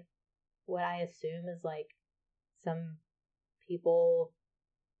by what I assume is like some people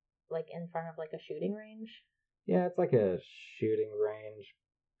like in front of like a shooting range. Yeah, it's like a shooting range.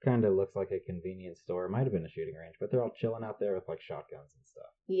 Kind of looks like a convenience store. It might have been a shooting range, but they're all chilling out there with like shotguns and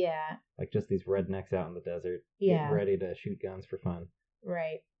stuff. Yeah. Like just these rednecks out in the desert, yeah, getting ready to shoot guns for fun.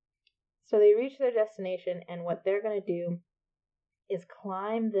 Right. So they reach their destination, and what they're going to do is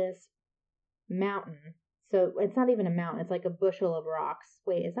climb this mountain. So it's not even a mountain. It's like a bushel of rocks.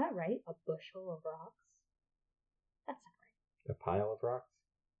 Wait, is that right? A bushel of rocks? That's not right. A pile of rocks?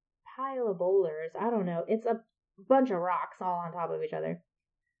 Pile of boulders. I don't know. It's a bunch of rocks all on top of each other.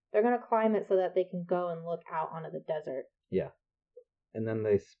 They're going to climb it so that they can go and look out onto the desert. Yeah. And then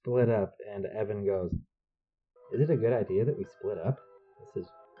they split up, and Evan goes, is it a good idea that we split up? This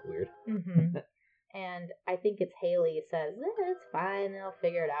is weird. Mm-hmm. And I think it's Haley says, it's fine, they'll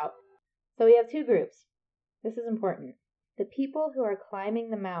figure it out. So we have two groups. This is important. The people who are climbing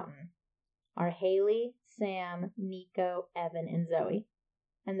the mountain are Haley, Sam, Nico, Evan, and Zoe.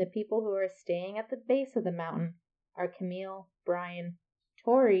 And the people who are staying at the base of the mountain are Camille, Brian,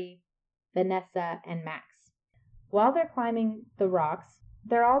 Tori, Vanessa, and Max. While they're climbing the rocks,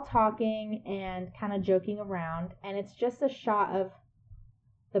 they're all talking and kind of joking around, and it's just a shot of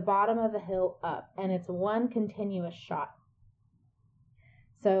the bottom of the hill up, and it's one continuous shot.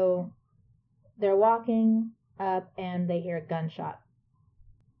 So they're walking up, and they hear a gunshot.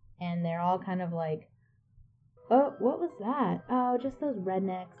 And they're all kind of like, oh, what was that? Oh, just those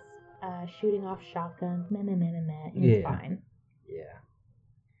rednecks shooting off shotguns. Meh. It's fine. Yeah.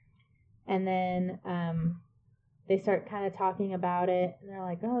 And then they start kind of talking about it. And they're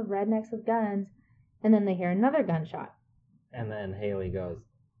like, oh, rednecks with guns. And then they hear another gunshot. And then Haley goes,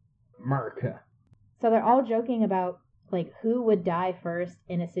 Marka. So they're all joking about, like, who would die first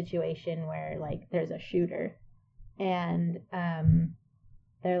in a situation where, like, there's a shooter. And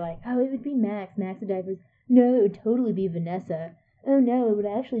they're like, oh, it would be Max. Max would die first. No, it would totally be Vanessa. Oh, no, it would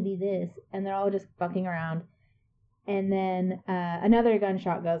actually be this. And they're all just fucking around. And then another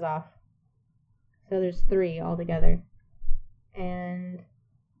gunshot goes off. So there's 3 altogether. And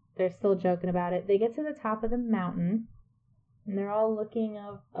they're still joking about it. They get to the top of the mountain. And they're all looking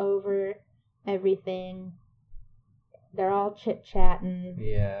over everything. They're all chit-chatting.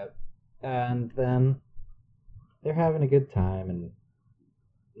 Yeah. And then they're having a good time. And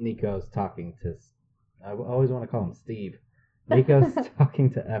Nico's talking to... I always want to call him Steve. Nico's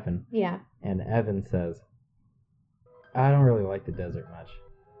talking to Evan. Yeah. And Evan says, I don't really like the desert much.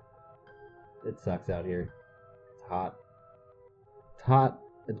 It sucks out here. It's hot. It's hot.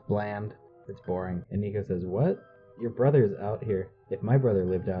 It's bland. It's boring. And Nico says, what? Your brother's out here. If my brother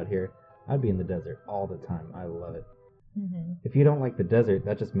lived out here, I'd be in the desert all the time. I love it. Mm-hmm. If you don't like the desert,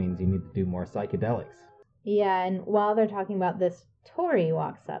 that just means you need to do more psychedelics. Yeah, and while they're talking about this, Tori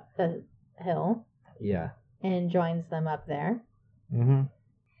walks up the hill. Yeah. And joins them up there. Mm-hmm.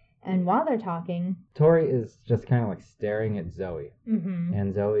 And while they're talking... Tori is just kind of like staring at Zoe. Mm-hmm.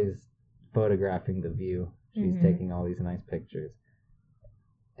 And Zoe's photographing the view. She's taking all these nice pictures.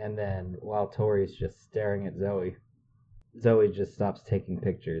 And then while Tori's just staring at Zoe, Zoe just stops taking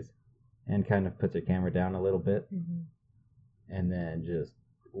pictures and kind of puts her camera down a little bit Mm-hmm. and then just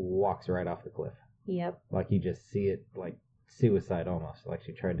walks right off the cliff. Yep. Like you just see it like suicide almost, like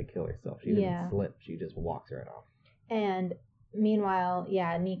she tried to kill herself. She didn't Yeah. slip, she just walks right off. And meanwhile,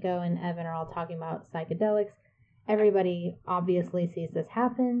 yeah, Nico and Evan are all talking about psychedelics. Everybody obviously sees this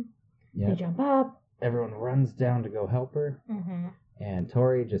happen. They Yeah. jump up. Everyone runs down to go help her, Mm-hmm. and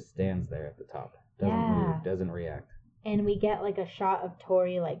Tori just stands there at the top. Doesn't Yeah. move, doesn't react. And we get like a shot of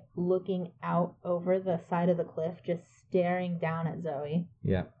Tori like looking out over the side of the cliff, just staring down at Zoe.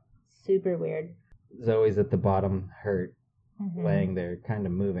 Yeah. Super weird. Zoe's at the bottom, hurt, Mm-hmm. laying there, kind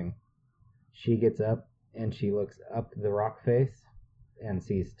of moving. She gets up and she looks up the rock face and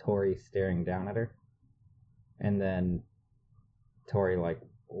sees Tori staring down at her. And then Tori like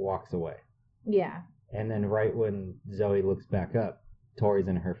walks away. Yeah. And then right when Zoe looks back up, Tori's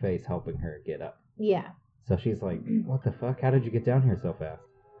in her face helping her get up. Yeah. So she's like, what the fuck? How did you get down here so fast?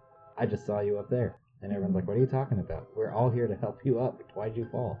 I just saw you up there. And everyone's like, what are you talking about? We're all here to help you up. Why'd you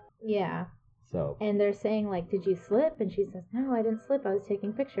fall? Yeah. So, And they're saying like, did you slip? And she says, no, I didn't slip. I was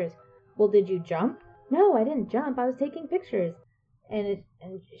taking pictures. Well, did you jump? No, I didn't jump. I was taking pictures. And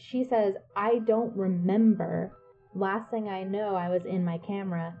she says, I don't remember. Last thing I know, I was in my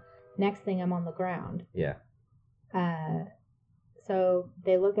camera. Next thing, I'm on the ground. yeah. So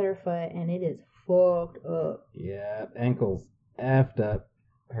they look at her foot, and it is fucked up. Yeah, ankle's effed up.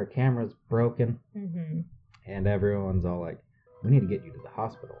 Her camera's broken. Mm-hmm. And everyone's all like, we need to get you to the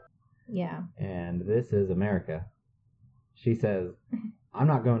hospital. Yeah. And this is America. She says, I'm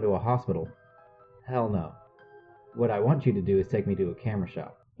not going to a hospital. Hell no. What I want you to do is take me to a camera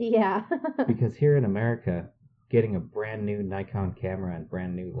shop. Yeah. Because here in America, getting a brand new Nikon camera and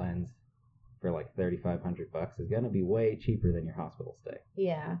brand new lens for like $3,500 is going to be way cheaper than your hospital stay.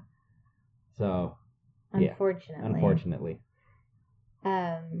 Yeah. So, Unfortunately.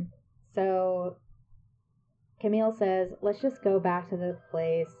 So Camille says, let's just go back to the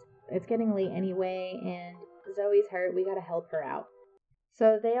place. It's getting late anyway, and Zoe's hurt. We gotta help her out.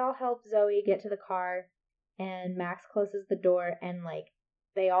 So they all help Zoe get to the car, and Max closes the door, and like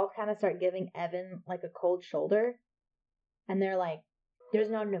they all kind of start giving Evan like a cold shoulder, and they're like, there's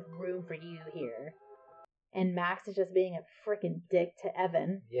not enough room for you here. And Max is just being a freaking dick to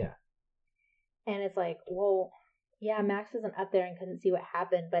Evan. yeah. And it's like, well, yeah, Max wasn't up there and couldn't see what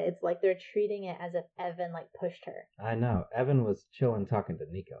happened, but it's like they're treating it as if Evan like pushed her. I know. Evan was chilling talking to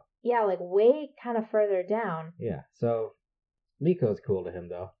Nico. Yeah, like way kind of further down. Yeah. So Nico's cool to him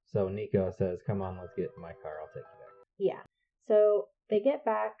though. So Nico says, come on, let's get in my car. I'll take you back. Yeah. So they get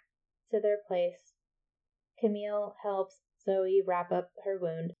back to their place. Camille helps Zoe wrap up her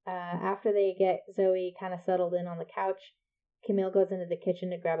wound. After they get Zoe kind of settled in on the couch, Camille goes into the kitchen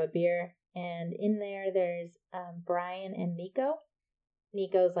to grab a beer. And in there's Brian and Nico.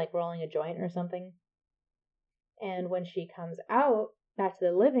 Nico's like rolling a joint or something. And when she comes out back to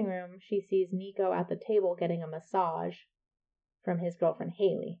the living room, she sees Nico at the table getting a massage from his girlfriend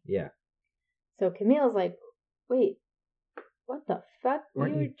Haley. Yeah. So Camille's like, wait, what the fuck?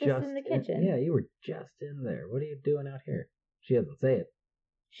 Weren't you were just in the kitchen. Yeah, you were just in there. What are you doing out here? She doesn't say it.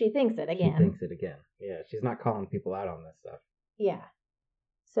 She thinks it again. She thinks it again. Yeah, she's not calling people out on this stuff. Yeah.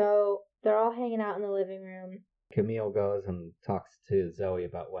 So they're all hanging out in the living room. Camille goes and talks to Zoe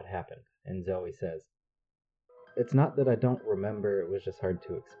about what happened. And Zoe says, it's not that I don't remember, it was just hard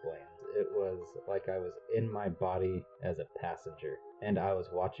to explain. It was like I was in my body as a passenger, and I was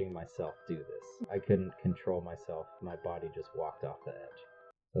watching myself do this. I couldn't control myself. My body just walked off the edge.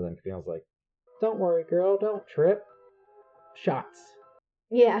 So then Camille's like, don't worry, girl, don't trip. Shots.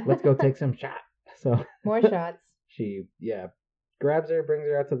 Yeah. Let's go take some shots. So More shots. she, grabs her, brings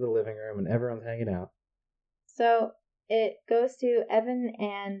her out to the living room, and everyone's hanging out. So it goes to Evan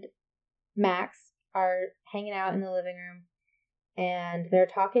and Max are hanging out in the living room, and they're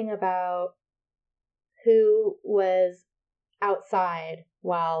talking about who was outside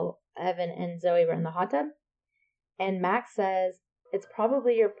while Evan and Zoe were in the hot tub. And Max says, it's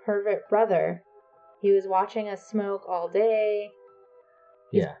probably your pervert brother. He was watching us smoke all day.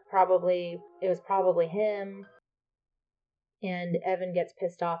 It was probably him. And Evan gets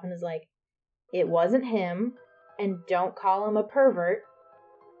pissed off and is like, it wasn't him, and don't call him a pervert,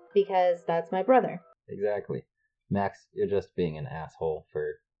 because that's my brother. Exactly. Max, you're just being an asshole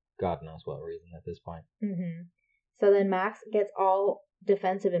for God knows what reason at this point. Mm-hmm. So then Max gets all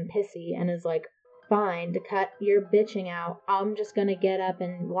defensive and pissy and is like, fine, to cut your bitching out, I'm just gonna get up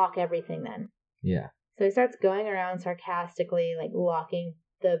and lock everything then. Yeah. So he starts going around sarcastically, like locking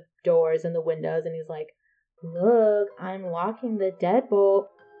the doors and the windows, and he's like, look, I'm locking the deadbolt.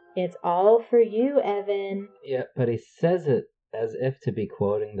 It's all for you, Evan. Yeah, but he says it as if to be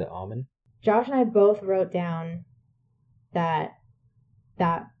quoting the Omen. Josh and I both wrote down that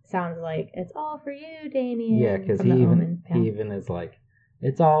sounds like it's all for you, Damien. Yeah, because from he the even Omen. Yeah. he even is like,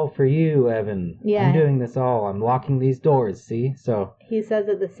 it's all for you, Evan. Yeah. I'm doing this all. I'm locking these doors. See, so He says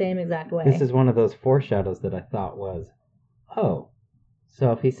it the same exact way. this is one of those foreshadows that I thought was, oh,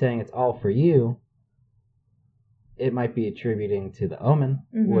 so if he's saying it's all for you, it might be attributing to the Omen,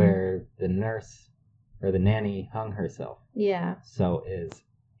 where the nurse or the nanny hung herself. Yeah. So is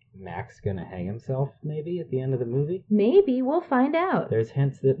Max gonna hang himself maybe at the end of the movie? Maybe. We'll find out. There's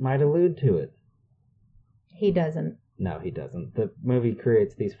hints that might allude to it. He doesn't. No, he doesn't. The movie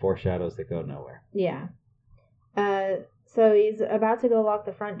creates these foreshadows that go nowhere. Yeah. So he's about to go lock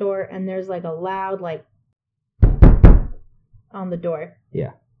the front door, and there's like a loud like on the door.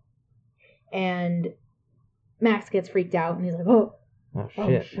 Yeah. And Max gets freaked out, and he's like, "Oh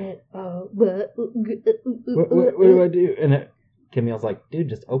shit! What do I do?" And Camille's like, "Dude,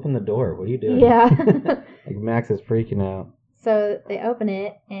 just open the door. What are you doing?" Yeah. Like Max is freaking out. So they open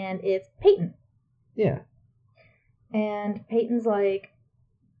it, and it's Peyton. Yeah. And Peyton's like,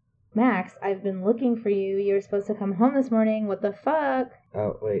 "Max, I've been looking for you. You were supposed to come home this morning. What the fuck?"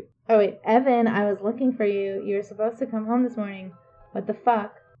 Oh wait, Evan, I was looking for you. You were supposed to come home this morning. What the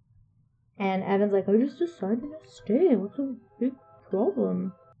fuck? And Evan's like, "I just decided to stay. What's the big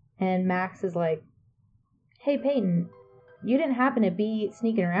problem?" And Max is like, "Hey, Peyton, you didn't happen to be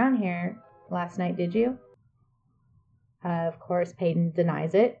sneaking around here last night, did you?" Of course, Peyton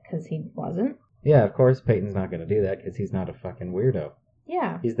denies it, because he wasn't. Yeah, of course Peyton's not going to do that, because he's not a fucking weirdo.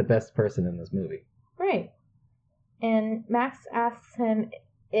 Yeah. He's the best person in this movie. Right. And Max asks him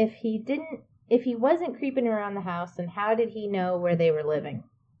if he wasn't creeping around the house, then how did he know where they were living?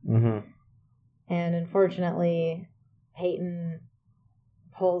 Mm-hmm. And unfortunately, Peyton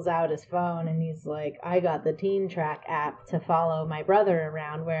pulls out his phone and he's like, "I got the Teen Track app to follow my brother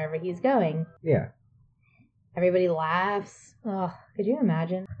around wherever he's going." Yeah. Everybody laughs. Oh, could you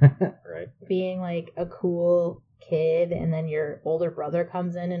imagine Right. being like a cool kid and then your older brother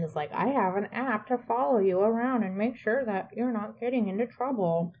comes in and is like, "I have an app to follow you around and make sure that you're not getting into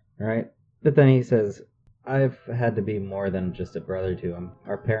trouble." Right. But then he says, "I've had to be more than just a brother to him.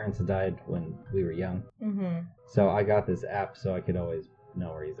 Our parents died when we were young. Mm-hmm. So I got this app so I could always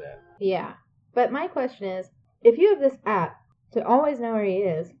know where he's at." Yeah. But my question is, if you have this app to always know where he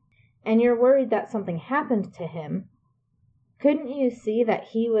is, and you're worried that something happened to him, couldn't you see that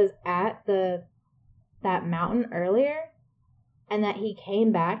he was at that mountain earlier? And that he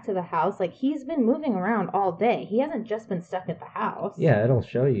came back to the house? Like, he's been moving around all day. He hasn't just been stuck at the house. Yeah, it'll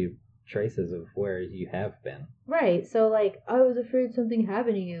show you traces of where you have been. Right. So, like, I was afraid something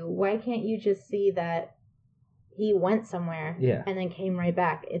happened to you. Why can't you just see that he went somewhere and then came right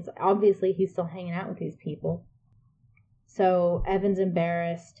back? It's obviously he's still hanging out with these people. So Evan's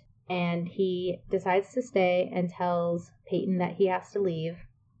embarrassed, and he decides to stay and tells Peyton that he has to leave.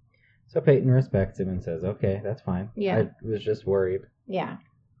 So Peyton respects him and says, "Okay, that's fine. Yeah. I was just worried. Yeah.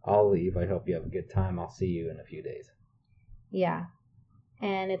 I'll leave. I hope you have a good time. I'll see you in a few days." Yeah.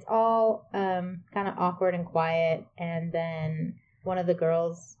 And it's all kind of awkward and quiet. And then one of the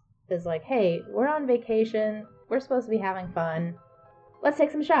girls is like, "Hey, we're on vacation. We're supposed to be having fun. Let's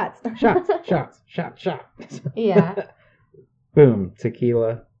take some shots." Shots. Yeah. Boom.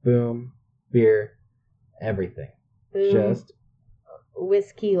 Tequila. Boom. Beer. Everything. Boom. Just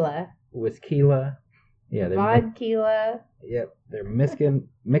Whiskeyla. Whiskeyla. Yeah. Vodkila. Yep. They're mixing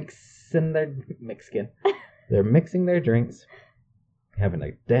their drinks. Having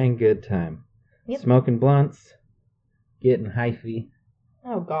a dang good time. Yep. Smoking blunts. Getting hyphy.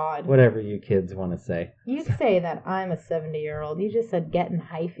 Oh, God. Whatever you kids want to say. You say that I'm a 70-year-old. You just said getting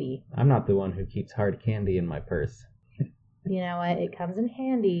hyphy. I'm not the one who keeps hard candy in my purse. You know what? It comes in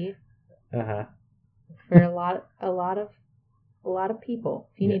handy. Uh-huh. For a lot of people.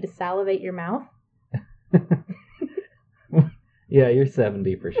 If you need to salivate your mouth. Yeah, you're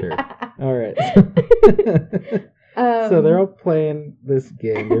 70 for sure. All right. So they're all playing this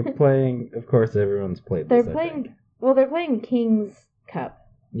game. They're playing, of course, everyone's played this. They're playing King's Cup.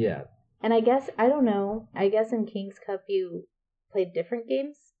 Yeah. And I guess in King's Cup you played different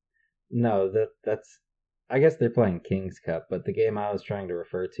games? No, that's I guess they're playing King's Cup, but the game I was trying to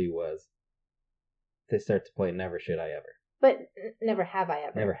refer to was they start to play Never Should I Ever. But Never Have I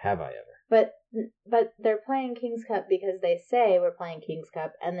Ever. Never Have I Ever. But they're playing King's Cup because they say we're playing King's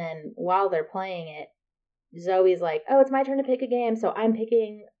Cup, and then while they're playing it, Zoe's like, "Oh, it's my turn to pick a game, so I'm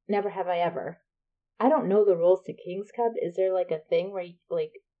picking Never Have I Ever." I don't know the rules to King's Cup. Is there like a thing where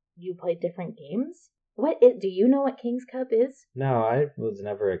you play different games? Do you know what King's Cup is? No, I was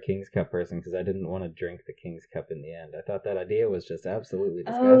never a King's Cup person because I didn't want to drink the King's Cup in the end. I thought that idea was just absolutely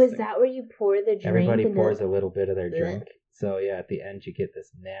disgusting. Oh, is that where you pour the drink? Everybody pours a little bit of their drink. So yeah, at the end you get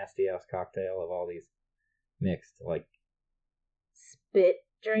this nasty ass cocktail of all these mixed like spit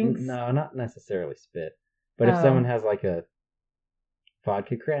drinks? No, not necessarily spit. But if someone has like a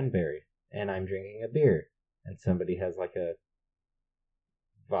vodka cranberry and I'm drinking a beer and somebody has like a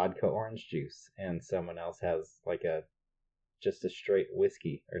vodka orange juice and someone else has like just a straight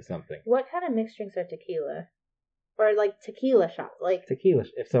whiskey or something. What kind of mixed drinks are tequila? Or like tequila shots? Like tequila.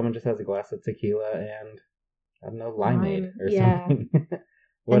 If someone just has a glass of tequila and I don't know, limeade or something.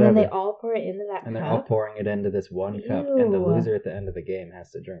 And then they all pour it into that cup? And they're all pouring it into this one cup. And the loser at the end of the game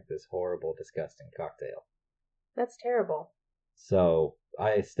has to drink this horrible, disgusting cocktail. That's terrible. So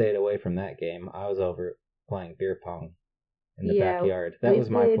I stayed away from that game. I was over playing beer pong in the backyard. That was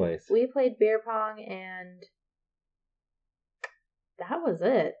my place. We played beer pong and that was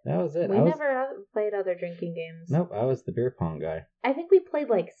it. We never played other drinking games. Nope, I was the beer pong guy. I think we played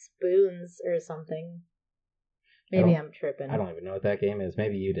like spoons or something. Maybe I'm tripping. I don't even know what that game is.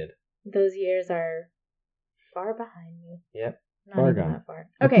 Maybe you did. Those years are far behind me. Yep. Not far gone. That far.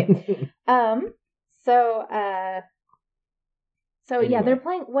 Okay. So anyway. Yeah, they're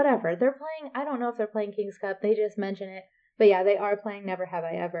playing whatever. They're playing, I don't know if they're playing King's Cup. They just mention it. But yeah, they are playing Never Have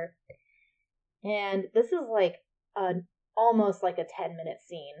I Ever. And this is like almost like a 10-minute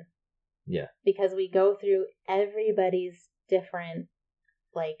scene. Yeah. Because we go through everybody's different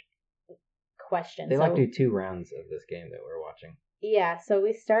like questions. They like do 2 rounds of this game that we're watching. Yeah, so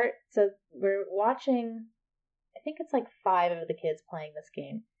we're watching, I think it's like 5 of the kids playing this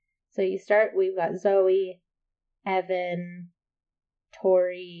game. So we've got Zoe, Evan,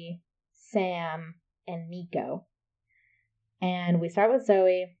 Tori, Sam, and Nico. And we start with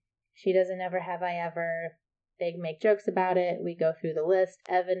Zoe. She does a Never Have I Ever. They make jokes about it. We go through the list.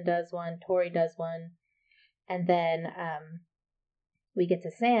 Evan does one. Tori does one. And then we get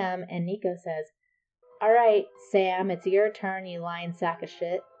to Sam, and Nico says, "All right, Sam, it's your turn, you lying sack of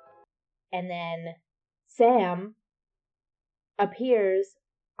shit." And then Sam appears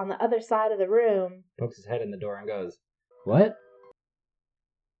on the other side of the room. Pokes his head in the door and goes, "What?"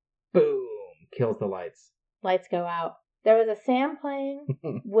 Boom! Kills the lights. Lights go out. There was a Sam playing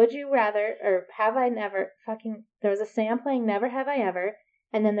Would You Rather, or Have I Never, there was a Sam playing Never Have I Ever,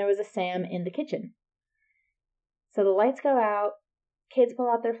 and then there was a Sam in the kitchen. So the lights go out, kids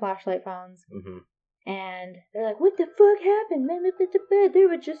pull out their flashlight phones, and they're like, "What the fuck happened? There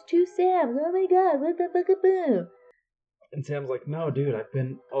were just 2 Sams, oh my god, what the fuck boo?" And Sam's like, "No, dude, I've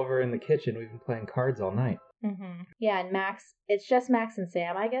been over in the kitchen, we've been playing cards all night." Yeah, and it's just Max and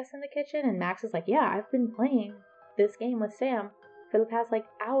Sam, I guess, in the kitchen, and Max is like, "Yeah, I've been playing this game with Sam for the past like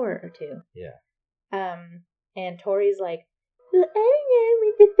hour or 2. Yeah. And Tori's like, "Well, I don't know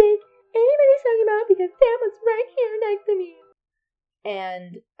what the fuck anybody's talking about because Sam was right here next to me."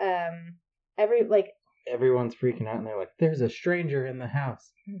 And everyone's freaking out and they're like, "There's a stranger in the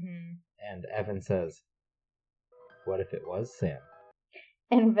house." And Evan says, "What if it was Sam?"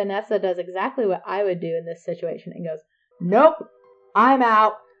 And Vanessa does exactly what I would do in this situation and goes, "Nope, I'm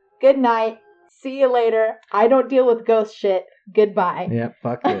out. Good night. See you later. I don't deal with ghost shit. Goodbye." Yeah,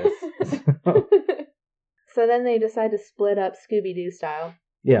 fuck this. So then they decide to split up Scooby-Doo style.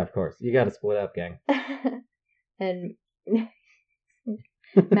 Yeah, of course. You gotta split up, gang. And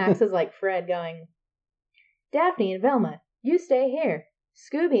Max is like Fred going, "Daphne and Velma, you stay here.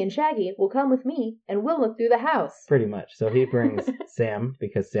 Scooby and Shaggy will come with me and we'll look through the house." Pretty much. So he brings Sam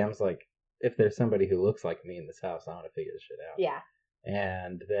because Sam's like, if there's somebody who looks like me in this house, I want to figure this shit out. Yeah.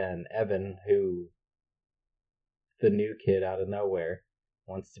 And then Evan, who, the new kid out of nowhere,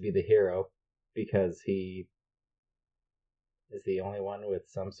 wants to be the hero because he is the only one with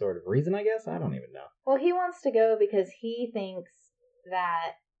some sort of reason, I guess? I don't even know. Well, he wants to go because he thinks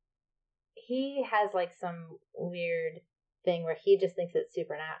that he has like some weird thing where he just thinks it's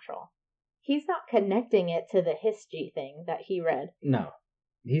supernatural. He's not connecting it to the history thing that he read. No.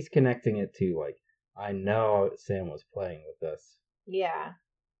 He's connecting it to like, I know Sam was playing with us. Yeah.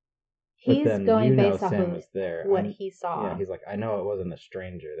 He's going based off of what he saw. Yeah, he's like, I know it wasn't a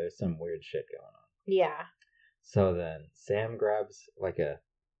stranger. There's some weird shit going on. Yeah. So then Sam grabs like a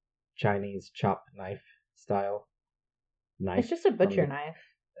Chinese chop knife style knife. It's just a butcher knife.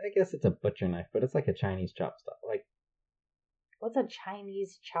 I guess it's a butcher knife, but it's like a Chinese chop style. Like, what's a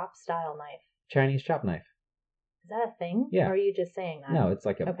Chinese chop style knife? Chinese chop knife. Is that a thing? Yeah. Or are you just saying that? No, it's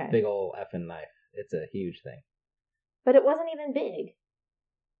like a big ol' effing knife. It's a huge thing. But it wasn't even big.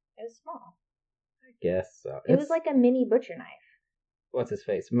 It was small. I guess so. It was like a mini butcher knife. what's his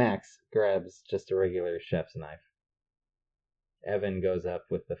face? Max grabs just a regular chef's knife. Evan goes up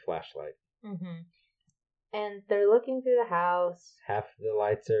with the flashlight. Mm-hmm. And they're looking through the house. Half the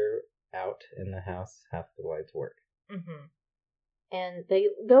lights are out in the house, half the lights work. Mm-hmm. And they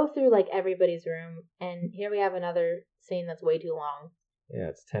go through like everybody's room, and here we have another scene that's way too long. Yeah,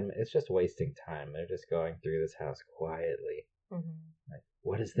 it's 10 minutes. It's just wasting time. They're just going through this house quietly. Mm-hmm. Like,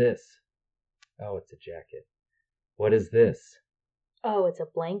 what is this? Oh, it's a jacket. What is this? Oh, it's a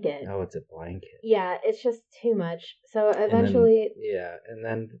blanket. Oh, it's a blanket. Yeah, it's just too much. So eventually...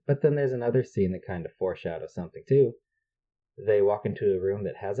 But then there's another scene that kind of foreshadows something too. They walk into a room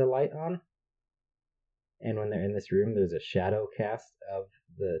that has a light on. And when they're in this room, there's a shadow cast of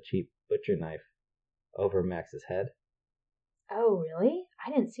the cheap butcher knife over Max's head. Oh, really? I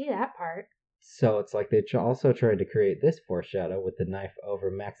didn't see that part. So it's like they also tried to create this foreshadow with the knife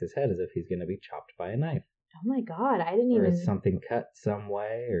over Max's head as if he's going to be chopped by a knife. Oh my god, I didn't or even... is something cut some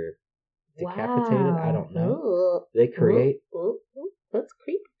way or decapitated? Wow. I don't know. Ooh. They create... Ooh. That's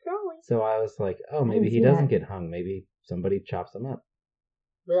creepy crawly. So I was like, oh, maybe he doesn't get hung. Maybe somebody chops him up.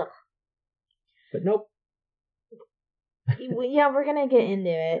 Ugh. But nope. Yeah, we're gonna get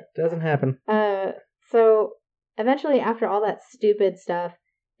into it. Doesn't happen. So eventually, after all that stupid stuff,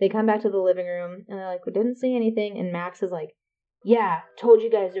 they come back to the living room and they're like, "We didn't see anything." And Max is like, "Yeah, told you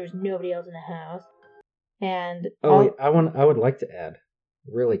guys there was nobody else in the house." And I would like to add,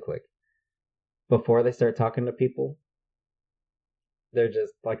 really quick, before they start talking to people, they're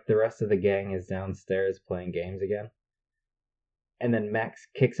just like the rest of the gang is downstairs playing games again, and then Max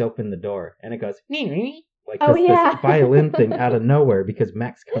kicks open the door and it goes like this violin thing out of nowhere because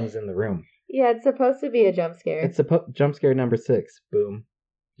Max comes in the room. Yeah, it's supposed to be a jump scare. It's jump scare number 6. Boom,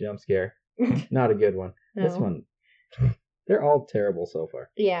 jump scare. Not a good one. No. This one, they're all terrible so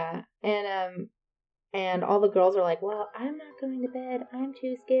far. Yeah, and all the girls are like, "Well, I'm not going to bed. I'm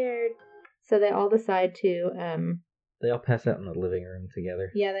too scared." So they all decide to They all pass out in the living room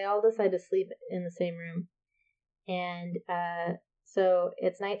together. Yeah, they all decide to sleep in the same room. And so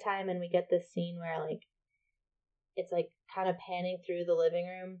it's nighttime and we get this scene where like it's like kind of panning through the living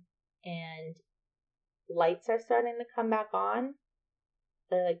room and lights are starting to come back on.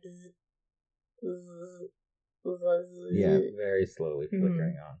 They're like zzz, zzz, zzz. Yeah, very slowly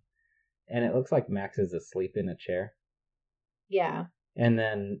flickering on. And it looks like Max is asleep in a chair. Yeah. And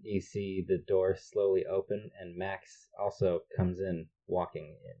then you see the door slowly open, and Max also comes in,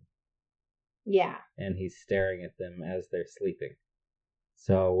 walking in. Yeah. And he's staring at them as they're sleeping.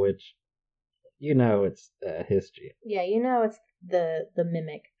 So, which, it's history. Yeah, it's the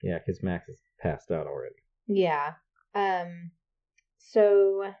mimic. Yeah, because Max is passed out already. Yeah.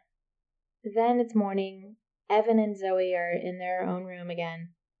 So then it's morning. Evan and Zoe are in their own room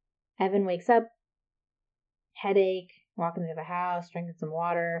again. Evan wakes up, headache, walking through the house, drinking some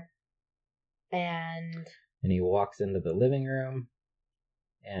water, and he walks into the living room,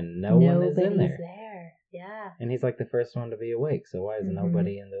 and no one is in there. Yeah. And he's like the first one to be awake, so why is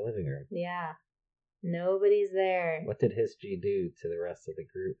nobody in the living room? Yeah. Nobody's there. What did his G do to the rest of the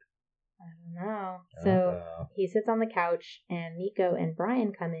group? I don't know. So he sits on the couch, and Nico and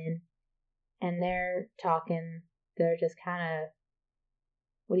Brian come in, and they're talking. They're just kind of,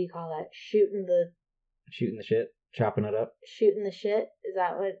 what do you call that? Shooting the shit? Chopping it up? Shooting the shit? Is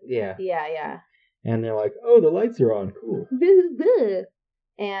that what? Yeah. Yeah. And they're like, oh, the lights are on. Cool.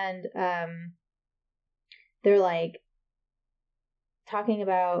 And they're like talking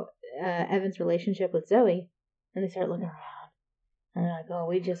about Evan's relationship with Zoe. And they start looking around. And they're like, oh,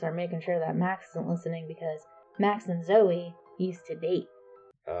 we just are making sure that Max isn't listening because Max and Zoe used to date.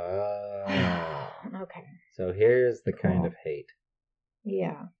 Okay. So here's the kind of hate.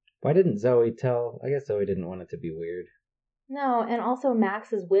 Yeah. Why didn't Zoe tell? I guess Zoe didn't want it to be weird. No, and also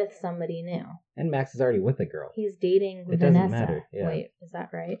Max is with somebody new. And Max is already with a girl. He's dating Vanessa. It doesn't matter. Yeah. Wait, is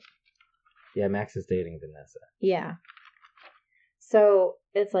that right? Yeah, Max is dating Vanessa. Yeah. So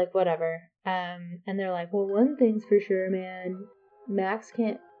it's like, whatever. And they're like, well, one thing's for sure, man. Max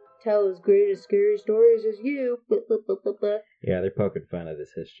can't tell as great as scary stories as you. Yeah, they're poking fun of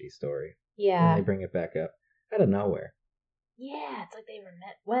this history story. Yeah. And they bring it back up out of nowhere. Yeah, it's like they were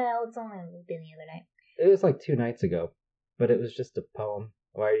met. Well, it's only been the other night. It was like 2 nights ago, but it was just a poem.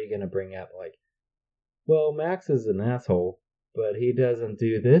 Why are you going to bring up, like, well, Max is an asshole, but he doesn't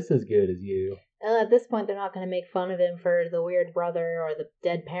do this as good as you. And at this point, they're not going to make fun of him for the weird brother or the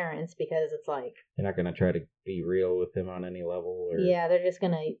dead parents because it's like... They're not going to try to be real with him on any level. Or... Yeah, they're just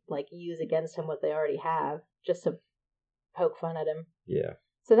going to, like, use against him what they already have just to poke fun at him. Yeah.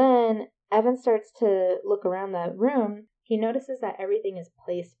 So then Evan starts to look around the room. He notices that everything is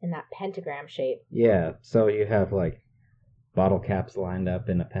placed in that pentagram shape. Yeah, so you have, like, bottle caps lined up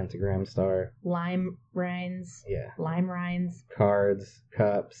in a pentagram star. Lime rinds. Yeah. Lime rinds. Cards,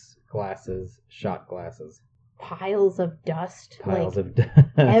 cups, glasses, shot glasses. Piles of dust. Piles like, of dust.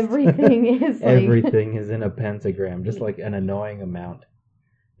 Everything is like... Everything is in a pentagram, just like an annoying amount.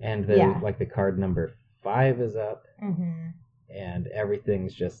 And then, like, the card number 5 is up, and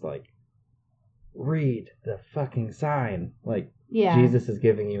everything's just like, read the fucking sign. Like, Jesus is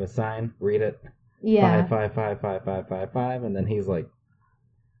giving you a sign, read it. 5, 5, 5, 5, 5, 5, 5, and then he's like,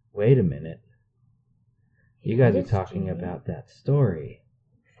 wait a minute. You guys are talking about that story.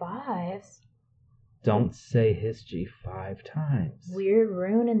 5s? Don't say history 5 times. Weird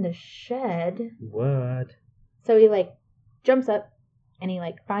rune in the shed. What? So he, like, jumps up, and he,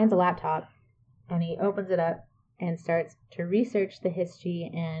 like, finds a laptop, and he opens it up, and starts to research the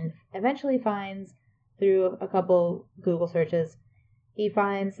history, and eventually finds, through a couple Google searches, he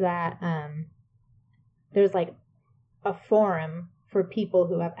finds that there's, like, a forum for people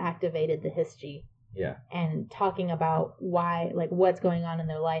who have activated the history. Yeah. And talking about why, like, what's going on in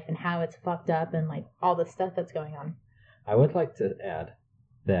their life and how it's fucked up and, like, all the stuff that's going on. I would like to add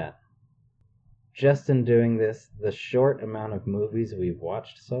that just in doing this, the short amount of movies we've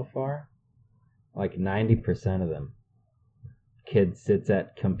watched so far, like 90% of them, kid sits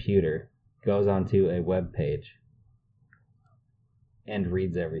at computer, goes onto a web page, and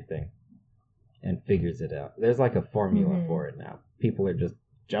reads everything, and figures it out. There's like a formula for it now. People are just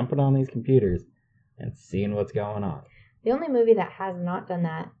jumping on these computers and seeing what's going on. The only movie that has not done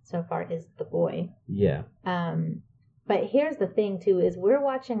that so far is The Boy. Yeah. But here's the thing, too, is we're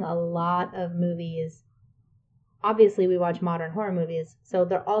watching a lot of movies. Obviously, we watch modern horror movies, so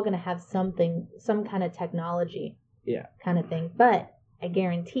they're all going to have some kind of technology kind of thing. But I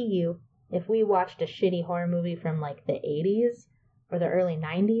guarantee you, if we watched a shitty horror movie from, like, the 80s or the early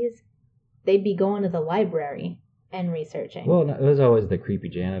 90s, they'd be going to the library and researching. Well, no, it was always the creepy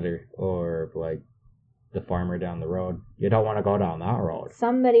janitor or, like, the farmer down the road. You don't want to go down that road.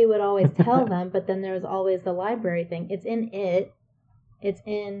 Somebody would always tell them, but then there was always the library thing. It's in it. It's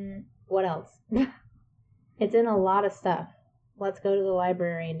in... what else? It's in a lot of stuff. Let's go to the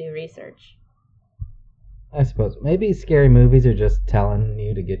library and do research. I suppose. Maybe scary movies are just telling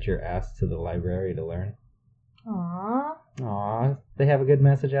you to get your ass to the library to learn. Aww. They have a good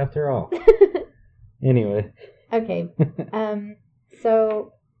message after all. Anyway. Okay.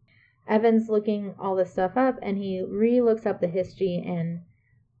 So... Evan's looking all this stuff up, and he re-looks up the history and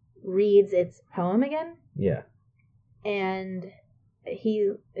reads its poem again. Yeah. And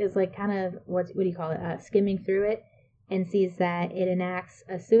he is, like, kind of, what do you call it, skimming through it, and sees that it enacts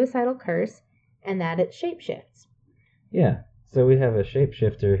a suicidal curse, and that it shapeshifts. Yeah. So we have a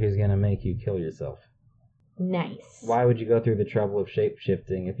shapeshifter who's going to make you kill yourself. Nice. Why would you go through the trouble of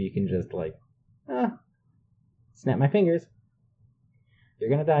shapeshifting if you can just, like, snap my fingers? You're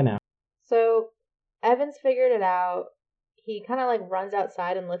going to die now. So, Evans figured it out. He kind of, like, runs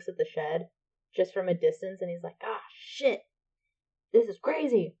outside and looks at the shed just from a distance, and he's like, shit, this is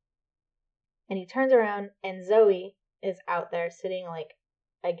crazy. And he turns around, and Zoe is out there sitting, like,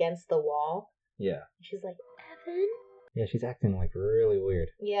 against the wall. Yeah. She's like, Evan? Yeah, she's acting, like, really weird.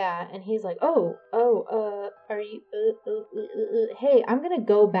 Yeah, and he's like, are you, hey, I'm gonna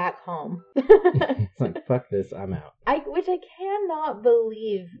go back home. It's like, fuck this, I'm out. Which I cannot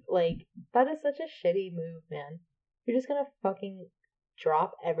believe, like, that is such a shitty move, man. You're just gonna fucking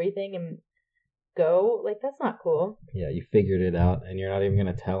drop everything and go? Like, that's not cool. Yeah, you figured it out, and you're not even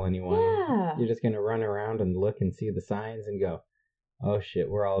gonna tell anyone. Yeah. You're just gonna run around and look and see the signs and go, oh shit,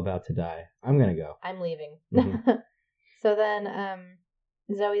 we're all about to die. I'm gonna go. I'm leaving. Mm-hmm. So then,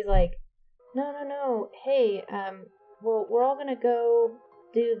 Zoe's like, no, hey, well, we're all gonna go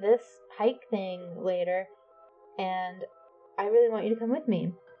do this hike thing later, and I really want you to come with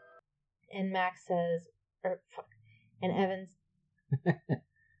me. And Max says, and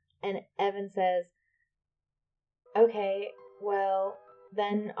Evan says, okay, well,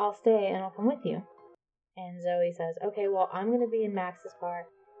 then I'll stay and I'll come with you. And Zoe says, okay, well, I'm gonna be in Max's car,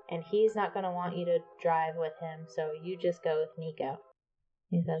 and he's not going to want you to drive with him, so you just go with Nico.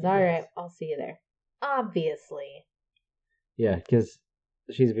 He says, all right, I'll see you there. Obviously. Yeah, because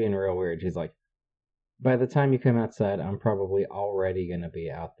she's being real weird. She's like, by the time you come outside, I'm probably already going to be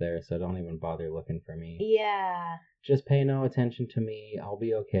out there, so don't even bother looking for me. Yeah. Just pay no attention to me. I'll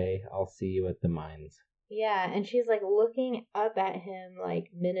be okay. I'll see you at the mines. Yeah, and she's, like, looking up at him, like,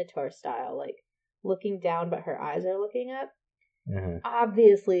 Minotaur style, like, looking down, but her eyes are looking up. Uh-huh.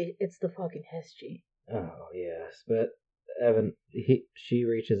 Obviously, it's the fucking history. Oh, yes. But Evan, she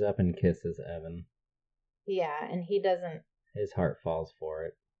reaches up and kisses Evan. Yeah, and he doesn't. His heart falls for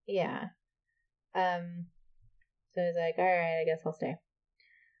it. Yeah. So he's like, all right, I guess I'll stay.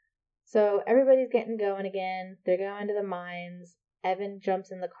 So everybody's getting going again. They're going to the mines. Evan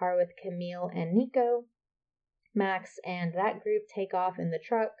jumps in the car with Camille and Nico. Max and that group take off in the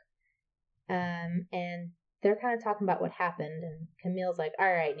truck. And they're kind of talking about what happened. And Camille's like,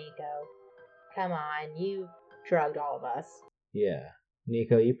 all right, Nico, come on. You drugged all of us. Yeah.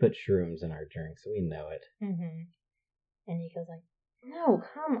 Nico, you put shrooms in our drinks. We know it. Mm-hmm. And Nico's like, no,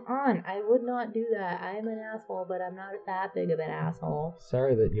 come on. I would not do that. I'm an asshole, but I'm not that big of an asshole.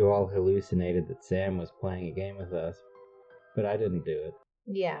 Sorry that you all hallucinated that Sam was playing a game with us, but I didn't do it.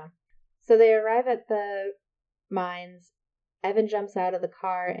 Yeah. So they arrive at the mines. Evan jumps out of the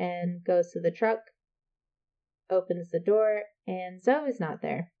car and goes to the truck, opens the door, and Zoe's not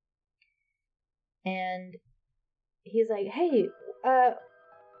there. And he's like, hey,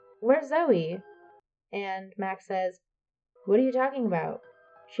 where's Zoe? And Max says, what are you talking about?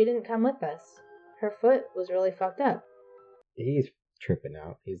 She didn't come with us. Her foot was really fucked up. He's tripping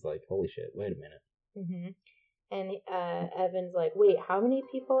out. He's like, holy shit, wait a minute. Mm-hmm. And Evan's like, wait, how many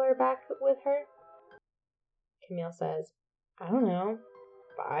people are back with her? Camille says, I don't know,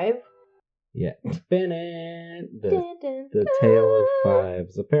 5? Yeah. Spinning! The tale of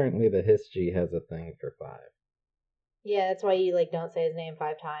 5s. Apparently the His-G has a thing for 5. Yeah, that's why you don't say his name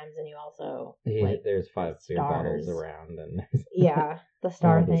 5 times, and you also there's 5 beer stars. bottles around, and yeah, the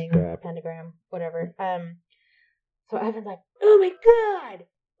star all this thing, crap. pentagram, whatever. So Evan's like, oh my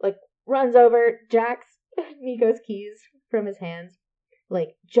god! Runs over, jacks Nico's keys from his hands,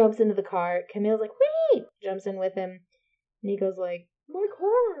 jumps into the car. Camille's like, wait! Jumps in with him. Nico's like, my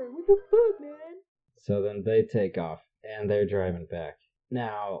car! What the fuck, man? So then they take off, and they're driving back.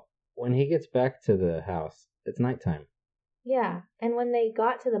 Now, when he gets back to the house, it's nighttime. Yeah, and when they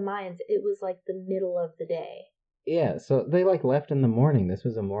got to the mines, it was the middle of the day. Yeah, so they left in the morning. This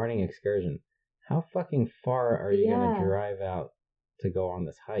was a morning excursion. How fucking far are you gonna drive out to go on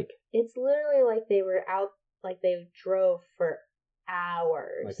this hike? It's literally like they were out, they drove for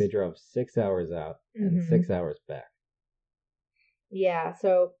hours. Like they drove 6 hours out and 6 hours back. Yeah,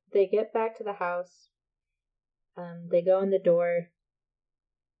 so they get back to the house. They go in the door,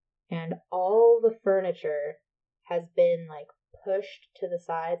 and all the furniture has been pushed to the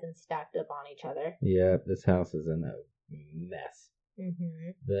sides and stacked up on each other. Yeah, this house is in a mess.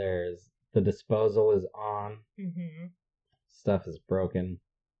 Mm-hmm. The disposal is on. Mm-hmm. Stuff is broken.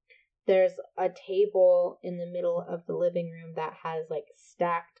 There's a table in the middle of the living room that has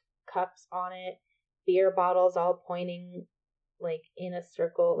stacked cups on it, beer bottles all pointing in a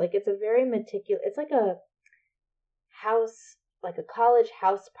circle. It's a very meticulous, it's like a house, a college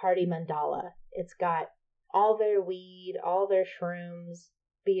house party mandala. It's got all their weed, all their shrooms,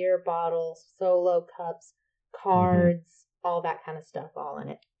 beer bottles, solo cups, cards, all that kind of stuff all in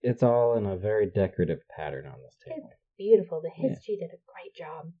it. It's all in a very decorative pattern on this table. It's beautiful. The His-G did a great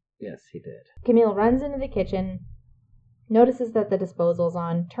job. Yes, he did. Camille runs into the kitchen, notices that the disposal's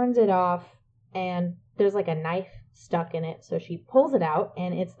on, turns it off, and there's a knife stuck in it. So she pulls it out,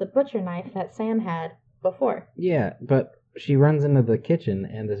 and it's the butcher knife that Sam had before. Yeah, but she runs into the kitchen,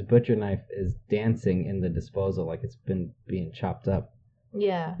 and this butcher knife is dancing in the disposal like it's been being chopped up.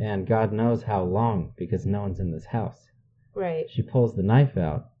 Yeah. And God knows how long, because no one's in this house. Right. She pulls the knife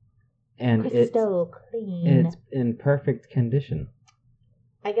out, and crystal clean. It's in perfect condition.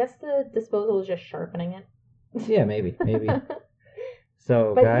 I guess the disposal was just sharpening it. Yeah, maybe.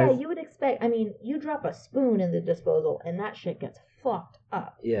 So, but guys, yeah, you would expect, you drop a spoon in the disposal, and that shit gets fucked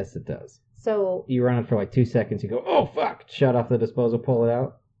up. Yes, it does. So you run it for 2 seconds, you go, oh fuck, shut off the disposal, pull it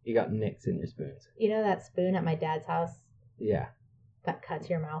out, you got nicks in your spoons. You know that spoon at my dad's house? Yeah. That cuts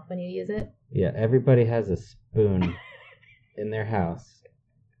your mouth when you use it? Yeah, everybody has a spoon in their house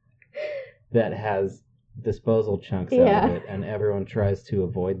that has disposal chunks out of it, and everyone tries to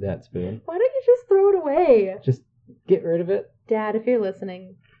avoid that spoon. Why don't you just throw it away? Just get rid of it. Dad, if you're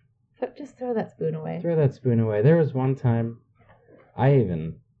listening, just throw that spoon away. Throw that spoon away. There was one time, I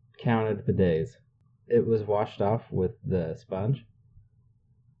even counted the days. It was washed off with the sponge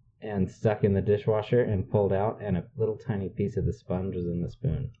and stuck in the dishwasher and pulled out, and a little tiny piece of the sponge was in the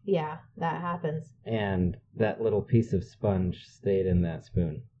spoon. Yeah, that happens. And that little piece of sponge stayed in that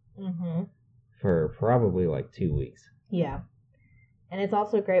spoon for probably 2 weeks. Yeah. And it's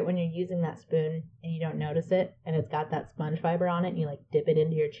also great when you're using that spoon and you don't notice it, and it's got that sponge fiber on it, and you dip it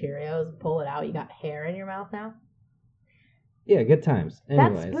into your Cheerios and pull it out. You got hair in your mouth now. Yeah, good times.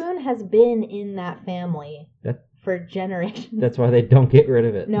 Anyways, that spoon has been in that family for generations. That's why they don't get rid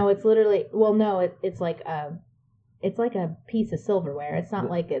of it. No, it's literally, it's like a piece of silverware. It's not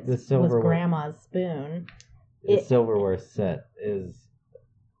was grandma's spoon. The silverware set is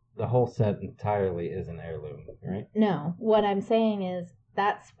the whole set entirely is an heirloom, right? No, what I'm saying is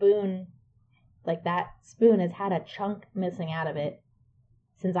that spoon has had a chunk missing out of it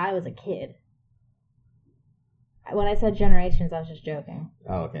since I was a kid. When I said generations, I was just joking.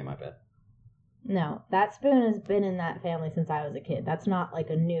 Oh, okay, my bad. No, that spoon has been in that family since I was a kid. That's not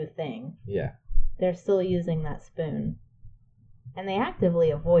like a new thing. Yeah. They're still using that spoon. And they actively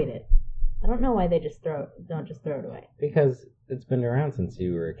avoid it. I don't know why they don't just throw it away. Because it's been around since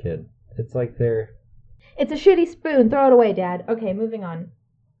you were a kid. It's like they're... It's a shitty spoon. Throw it away, Dad. Okay, moving on.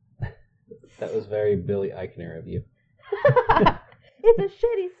 That was very Billy Eichner of you. It's a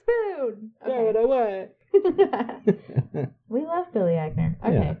shitty spoon. Throw it away. We love Billy Eichner.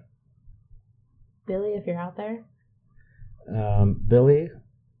 Okay. Yeah. Billy, if you're out there. Billy,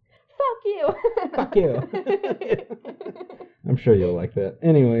 Fuck you. fuck you. I'm sure you'll like that.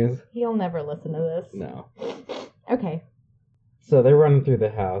 Anyways. He'll never listen to this. No. Okay. So they're running through the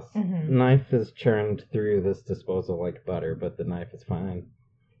house. Mm-hmm. Knife is churned through this disposal like butter, but the knife is fine.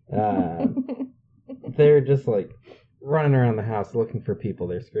 They're just like running around the house looking for people.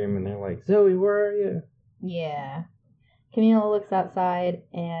 They're screaming. They're like, Zoe, where are you? Yeah. Camila looks outside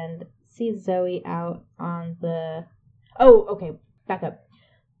and sees Zoe out on the... Oh, okay. Back up.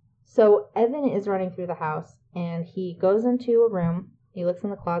 So Evan is running through the house and he goes into a room. He looks in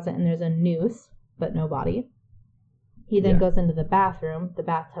the closet and there's a noose, but no body. He then goes into the bathroom. The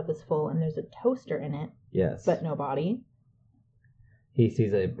bathtub is full and there's a toaster in it. Yes. But no body. He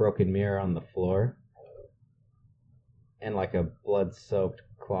sees a broken mirror on the floor. And like a blood-soaked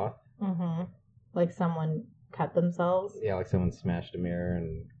cloth. Mm-hmm. Like someone cut themselves. Yeah, like someone smashed a mirror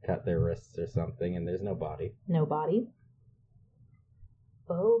and cut their wrists or something, and there's no body. No body.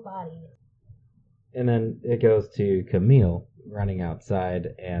 Oh, body. And then it goes to Camille running outside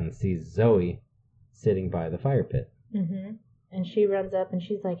and sees Zoe sitting by the fire pit. Mm-hmm. And she runs up and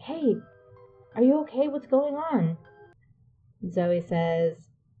she's like, "Hey, are you okay? What's going on?" Zoe says,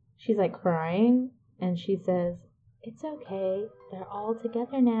 she's like crying, and she says, "It's okay. They're all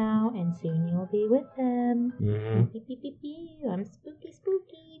together now, and soon you'll be with them." Mm-hmm. Beep, beep, beep, beep. I'm spooky,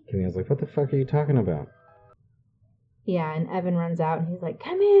 spooky. Camille's like, what the fuck are you talking about? Yeah, and Evan runs out, and he's like,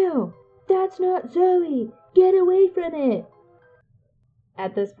 "Camille, that's not Zoe. Get away from it."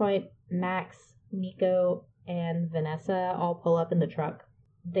 At this point, Max, Nico, and Vanessa all pull up in the truck.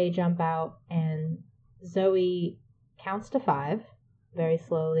 They jump out, and Zoe counts to 5, very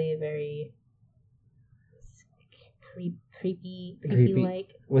slowly, very creepy like.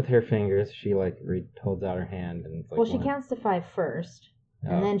 With her fingers, she like holds out her hand and it's like. Well, she counts to 5 first,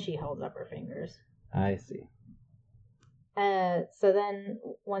 and Oh. then she holds up her fingers. I see. So then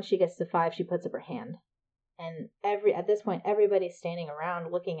once she gets to 5, she puts up her hand, and at this point everybody's standing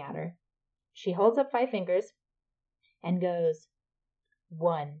around looking at her. She holds up 5 fingers, and goes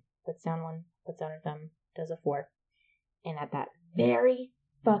 1. Puts down 1. Puts down her thumb. Does a 4. And at that very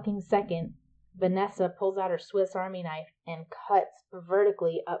fucking second, Vanessa pulls out her Swiss Army knife and cuts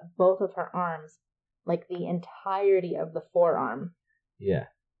vertically up both of her arms, like the entirety of the forearm. Yeah.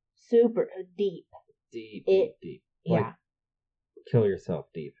 Super deep. Deep. Yeah. Like, kill yourself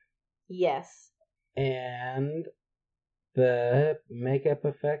deep. Yes. And the makeup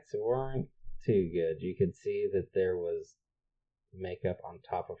effects weren't too good. You could see that there was makeup on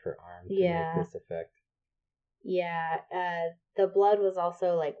top of her arm to make this effect. Yeah. The blood was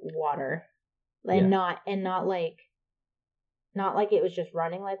also like water. And not like it was just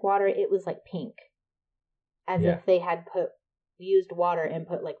running like water. It was like pink. As if they had used water and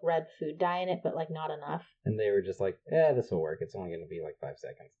put like red food dye in it, but like not enough. And they were just like, this will work. It's only going to be like 5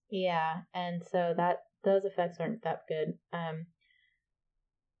 seconds. Yeah, and so those effects aren't that good.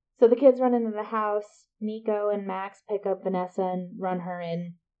 So the kids run into the house. Nico and Max pick up Vanessa and run her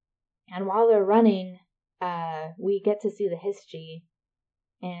in. And while they're running, we get to see the history,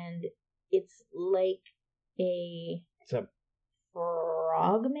 and it's like it's a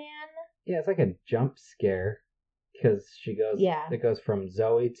frogman. Yeah, it's like a jump scare because she goes. Yeah, it goes from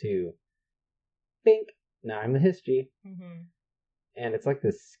Zoe to Bink. Now I'm the history, and it's like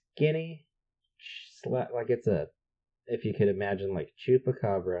this skinny, like it's a, if you could imagine like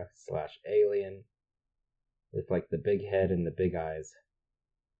Chupacabra / alien, with like the big head and the big eyes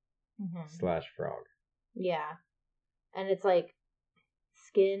 / frog. Yeah, and it's like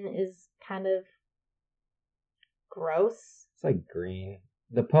skin is kind of gross. It's like green.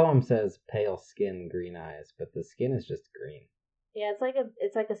 The poem says pale skin, green eyes, but the skin is just green. Yeah, it's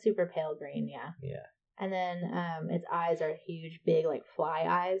like a super pale green, yeah. Yeah. And then its eyes are huge, big, like fly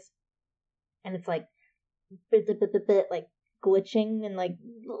eyes. And it's like like glitching and like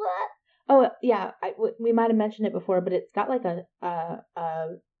oh yeah, we might have mentioned it before, but it's got like a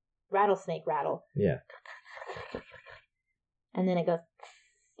rattlesnake rattle. Yeah. And then it goes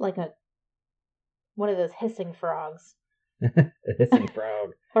like one of those hissing frogs. A hissing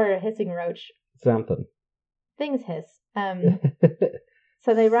frog. Or a hissing roach. Something. Things hiss.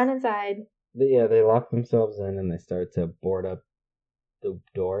 So they run inside. Yeah, they lock themselves in and they start to board up the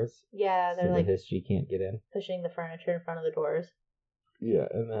doors. Yeah, they're so like the History can't get in. pushing the furniture in front of the doors. Yeah,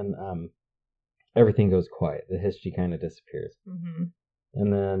 and then everything goes quiet. The History kind of disappears. Mm-hmm.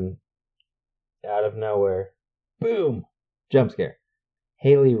 And then out of nowhere, boom, jump scare.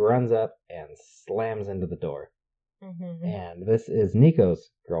 Haley runs up and slams into the door. Mm-hmm. And this is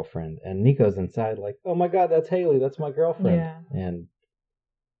Nico's girlfriend. And Nico's inside like, oh my god, that's Haley. That's my girlfriend. Yeah. And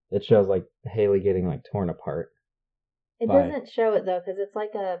it shows like Haley getting like torn apart. It doesn't show it though, because it's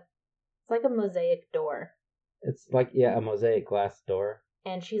like a mosaic door. It's like, yeah, a mosaic glass door.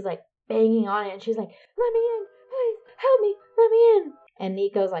 And she's like banging on it, and she's like, "Let me in, please, help me, let me in." And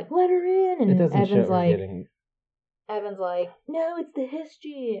Nico's like, "Let her in," and It doesn't show Evan's her like, getting... "No, it's the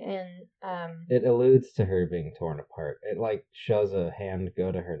History," and It alludes to her being torn apart. It like shows a hand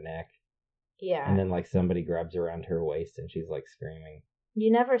go to her neck, yeah, and then like somebody grabs around her waist, and she's like screaming. you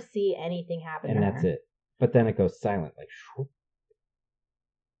never see anything happen, And to that's her. it. But then it goes silent, like, shwoop.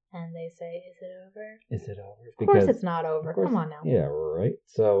 And they say, "Is it over?" Is it over? Of course it's not over. Come on now. Yeah, right.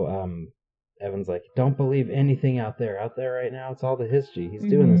 So, Evan's like, don't believe anything out there. Out there right now, it's all the History. He's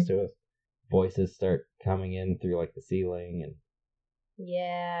doing this to us. Voices start coming in through like the ceiling and...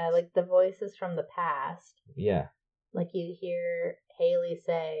 Yeah, like the voices from the past. Yeah. Like you hear Haley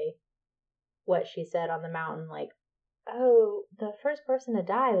say what she said on the mountain, like, "Oh, the first person to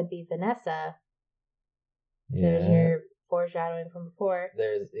die would be Vanessa." Yeah. There's your foreshadowing from before.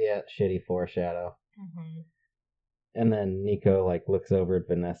 There's, yeah, shitty foreshadow. Mm-hmm. And then Nico, like, looks over at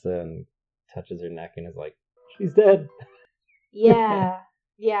Vanessa and touches her neck and is like, she's dead. Yeah.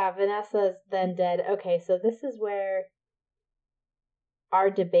 Yeah, Vanessa's then dead. Okay, so this is where our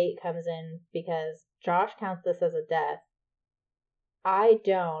debate comes in, because Josh counts this as a death. I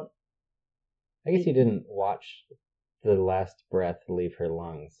don't. I guess you didn't watch the last breath leave her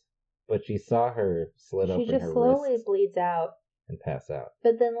lungs, but you saw her slit open her She just slowly wrists bleeds out. and pass out.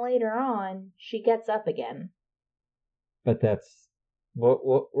 But then later on, she gets up again. But that's...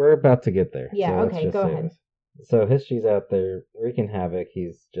 Well, we're about to get there. Yeah, so let's okay, just go say ahead. this. So History's out there wreaking havoc.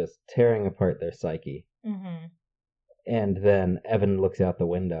 He's just tearing apart their psyche. Mm-hmm. And then Evan looks out the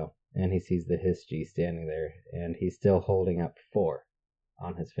window and he sees the History standing there, and he's still holding up 4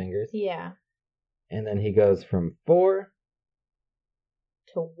 on his fingers. Yeah. And then he goes from 4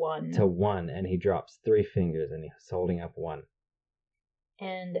 to 1. to 1, and he drops 3 fingers and he's holding up 1.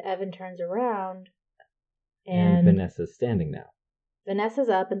 And Evan turns around, And Vanessa's standing now. Vanessa's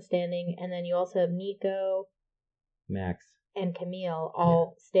up and standing, and then you also have Nico, Max, and Camille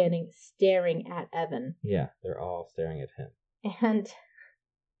all standing, staring at Evan. yeah, they're all staring at him. And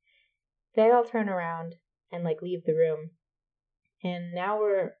they all turn around and like leave the room. And now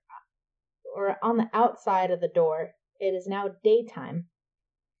we're on the outside of the door. It is now daytime.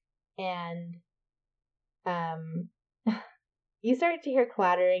 And you start to hear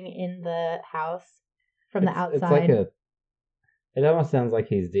clattering in the house from the outside. It's like it almost sounds like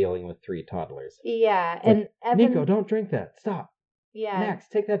he's dealing with 3 toddlers. Yeah, It's and like, Evan, Nico, don't drink that. Stop. yeah. Max,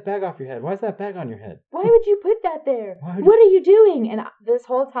 take that bag off your head. Why is that bag on your head? Why would you put that there? Why would What are you doing? And this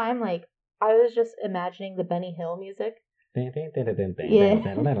whole time, like, I was just imagining the Benny Hill music. Yeah.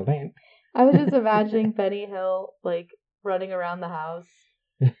 I was just imagining Benny Hill, like, running around the house.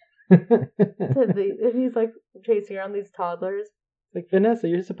 And he's, like, chasing around these toddlers. Like, Vanessa,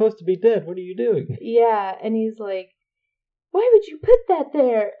 you're supposed to be dead. What are you doing? Yeah, and he's like, why would you put that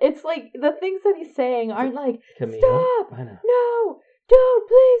there? It's like, the things that he's saying aren't like, Camille? stop! I know. No! Don't,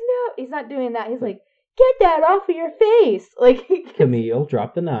 please, no! He's not doing that. He's like, get that off of your face! Like, Camille,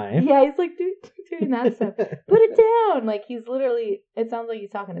 drop the knife. yeah, he's like doing that stuff. Put it down! Like, he's literally, it sounds like he's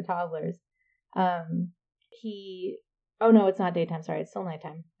talking to toddlers. Oh no, it's not daytime, sorry, it's still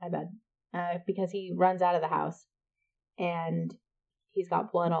nighttime. My bad. Because he runs out of the house, and he's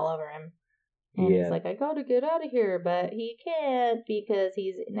got blood all over him. And he's like, I gotta get out of here, but he can't because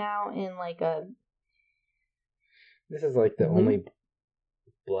he's now in like a... This is like the only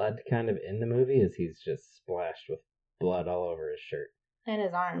blood kind of in the movie, is he's just splashed with blood all over his shirt. And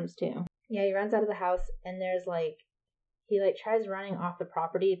his arms too. Yeah, he runs out of the house, and there's like... He like tries running off the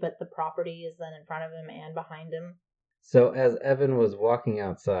property, but the property is then in front of him and behind him. So as Evan was walking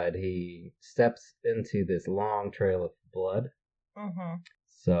outside, he steps into this long trail of blood. Mm-hmm.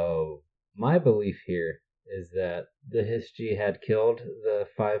 So my belief here is that the Hisji had killed the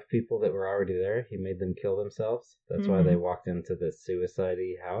 5 people that were already there. He made them kill themselves. That's why they walked into this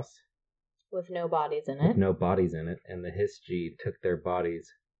suicide-y house. With no bodies in With it. no bodies in it. And the Hisji took their bodies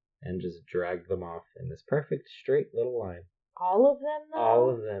and just dragged them off in this perfect straight little line. All of them, though? All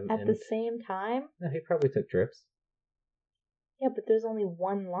of them. At the same time? No, he probably took trips. Yeah, but there's only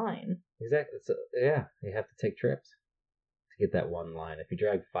one line. Exactly. So, yeah, you have to take trips to get that one line. If you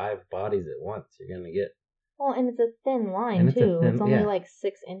drag 5 bodies at once, you're going to get... Well, and it's a thin line, too. It's only like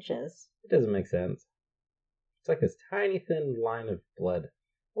 6 inches. It doesn't make sense. It's like this tiny, thin line of blood.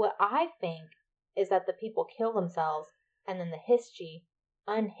 What I think is that the people kill themselves, and then the Hisji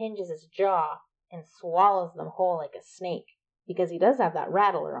unhinges his jaw and swallows them whole like a snake. Because he does have that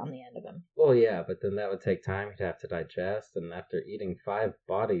rattler on the end of him. Well, yeah, but then that would take time. He'd have to digest, and after eating 5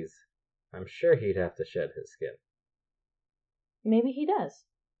 bodies, I'm sure he'd have to shed his skin. Maybe he does.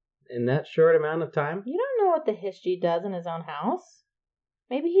 In that short amount of time? You don't know what the Hisji does in his own house.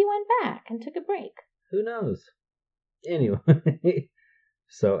 Maybe he went back and took a break. Who knows? Anyway,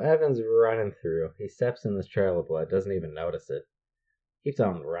 so Evan's running through. He steps in this trail of blood, doesn't even notice it. Keeps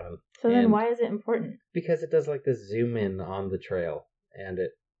on running. So then why is it important? Because it does like this zoom in on the trail, and it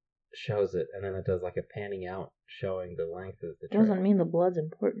shows it, and then it does like a panning out showing the length of the trail. Doesn't mean the blood's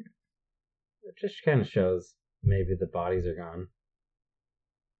important. It just kind of shows maybe the bodies are gone.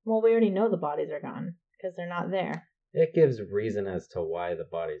 Well, we already know the bodies are gone, because they're not there. It gives reason as to why the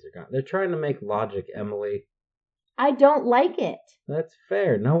bodies are gone. They're trying to make logic, Emily. I don't like it. That's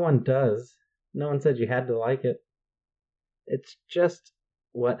fair. No one does. No one said you had to like it. It's just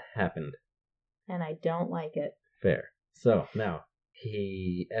what happened. And I don't like it. Fair. So, now,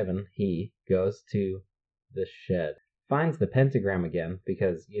 Evan goes to the shed. Finds the pentagram again,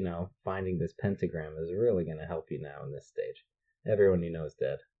 because, finding this pentagram is really going to help you now in this stage. Everyone you know is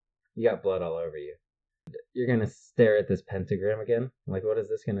dead. You got blood all over you. You're going to stare at this pentagram again? Like, what is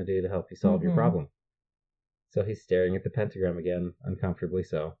this going to do to help you solve your problem? So he's staring at the pentagram again, uncomfortably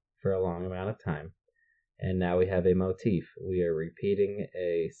so, for a long amount of time. And now we have a motif. We are repeating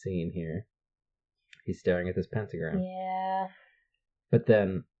a scene here. He's staring at this pentagram. Yeah. But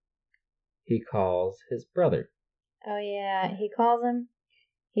then he calls his brother. Oh, yeah. He calls him.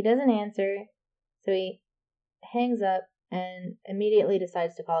 He doesn't answer. So he hangs up and immediately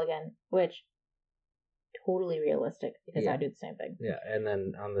decides to call again, which totally realistic because I do the same thing. Yeah, and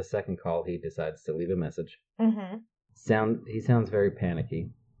then on the second call, he decides to leave a message. Mm-hmm. He sounds very panicky.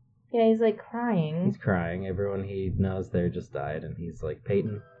 Yeah, he's like crying. He's crying. Everyone he knows there just died, and he's like,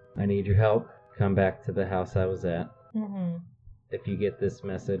 Peyton, I need your help. Come back to the house I was at. Mm-hmm. If you get this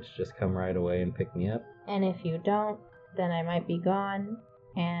message, just come right away and pick me up. And if you don't, then I might be gone,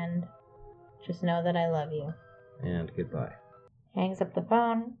 and just know that I love you. And goodbye. Hangs up the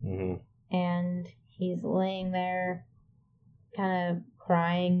phone, and he's laying there, kind of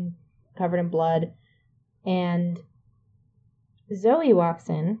crying, covered in blood, and Zoe walks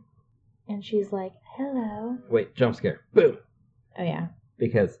in, and she's like, hello. Wait, jump scare. Boom! Oh, yeah.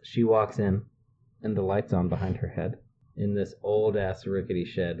 Because she walks in, and the light's on behind her head. In this old-ass rickety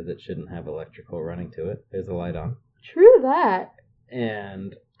shed that shouldn't have electrical running to it. There's a light on. True that.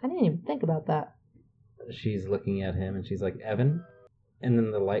 And I didn't even think about that. She's looking at him, and she's like, Evan? And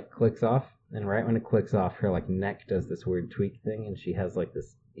then the light clicks off, and right when it clicks off, her, neck does this weird tweak thing, and she has,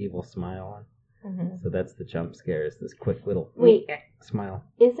 this evil smile on. Mm-hmm. So that's the jump scare, is this quick little smile.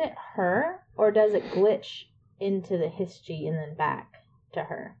 Is it her, or does it glitch into the Hisji and then back to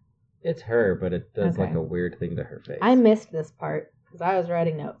her? It's her, but it does, a weird thing to her face. I missed this part, because I was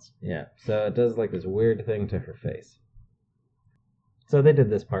writing notes. Yeah, so it does, this weird thing to her face. So they did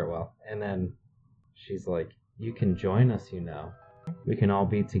this part well, and then she's like, you can join us, We can all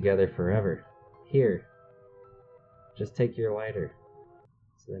be together forever. Here. Just take your lighter.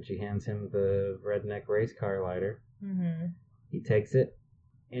 So then she hands him the redneck race car lighter. Mm-hmm. He takes it,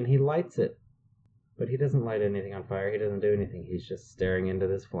 and he lights it. But he doesn't light anything on fire. He doesn't do anything. He's just staring into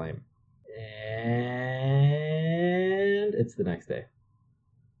this flame. And it's the next day.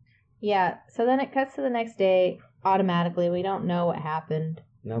 Yeah, so then it cuts to the next day automatically. We don't know what happened.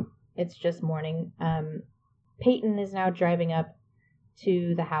 Nope. It's just morning. Peyton is now driving up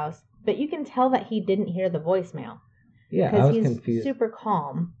to the house, but you can tell that he didn't hear the voicemail. Yeah, I was confused. He's super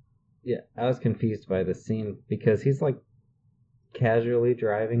calm. Yeah, I was confused by the scene because he's casually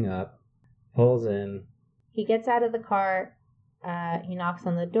driving up, pulls in. He gets out of the car. He knocks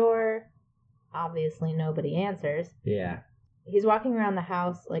on the door. Obviously, nobody answers. Yeah. He's walking around the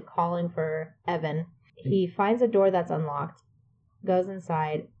house, calling for Evan. He finds a door that's unlocked, goes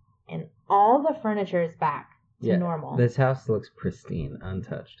inside, and all the furniture is back. to normal. This house looks pristine,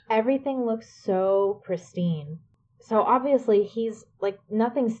 untouched. Everything looks so pristine. So obviously he's like,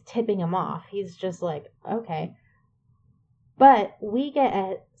 nothing's tipping him off. He's just like, okay. But we get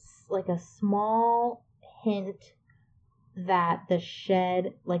a small hint that the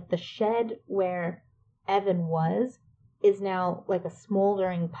shed where Evan was, is now like a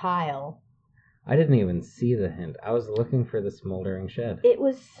smoldering pile. I didn't even see the hint. I was looking for the smoldering shed. It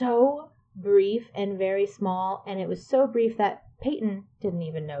was so brief and very small, and it was so brief that Peyton didn't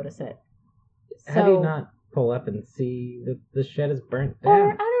even notice it. How do you not pull up and see that the shed is burnt down?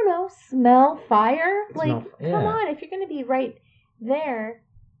 Or, I don't know, smell fire? Come on, if you're going to be right there,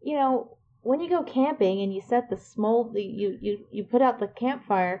 you know, when you go camping and you set the you put out the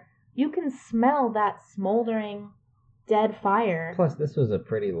campfire, you can smell that smoldering dead fire. Plus, this was a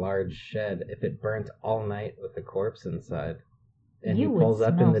pretty large shed. If it burnt all night with a corpse inside, and he pulls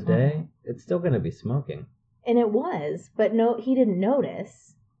up in the day, it's still going to be smoking. And it was, but no, he didn't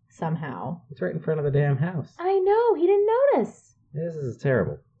notice somehow. It's right in front of the damn house. I know, he didn't notice. This is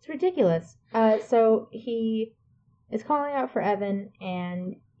terrible. It's ridiculous. So he is calling out for Evan,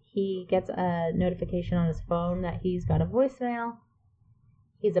 and he gets a notification on his phone that he's got a voicemail.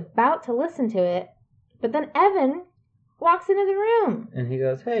 He's about to listen to it, but then Evan walks into the room. And he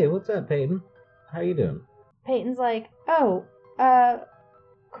goes, "Hey, what's up, Peyton? How you doing?" Peyton's like, "Oh,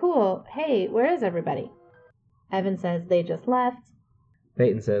 cool. Hey, where is everybody?" Evan says they just left.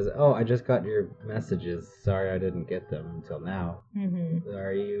 Peyton says, "Oh, I just got your messages. Sorry I didn't get them until now. Mm-hmm.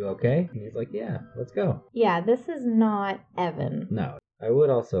 Are you okay?" And he's like, "Yeah, let's go." Yeah, this is not Evan. No. I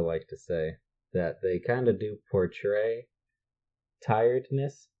would also like to say that they kind of do portray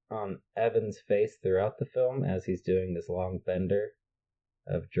tiredness on Evan's face throughout the film as he's doing this long bender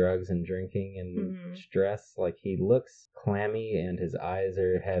of drugs and drinking and stress. Like, he looks clammy and his eyes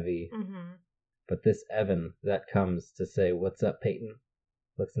are heavy. Mm-hmm. But this Evan that comes to say, "What's up, Peyton?"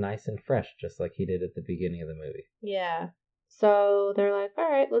 looks nice and fresh, just like he did at the beginning of the movie. Yeah. So they're like, all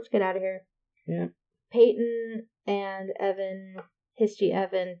right, let's get out of here. Yeah. Peyton and Evan, Histy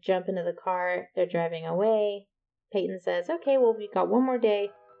Evan, jump into the car. They're driving away. Peyton says, okay, well, we've got one more day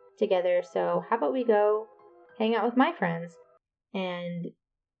together, so how about we go hang out with my friends? And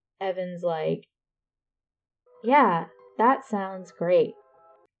Evan's like, yeah, that sounds great.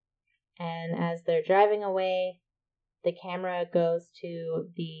 And as they're driving away, the camera goes to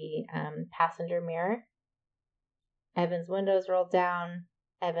the passenger mirror. Evan's windows roll down.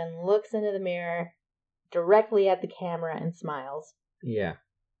 Evan looks into the mirror directly at the camera and smiles. Yeah.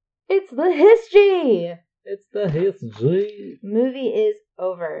 It's the history! It's the history. Movie is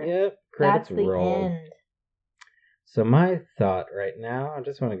over. Yep. Credits That's the roll. end. So my thought right now, I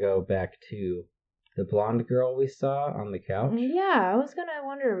just want to go back to the blonde girl we saw on the couch. Yeah, I was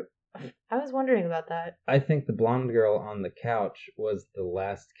wondering about that. I think the blonde girl on the couch was the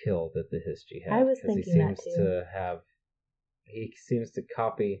last kill that the history had. I was thinking that too. He seems to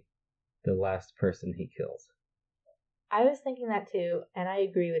copy the last person he kills. I was thinking that too, and I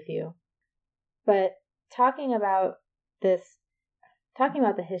agree with you. But talking about the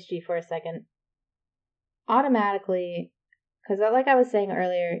history for a second, automatically, because like I was saying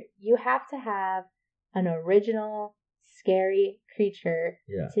earlier, you have to have an original scary creature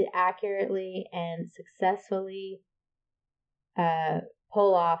to accurately and successfully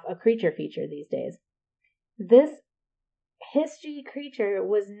pull off a creature feature these days. This history creature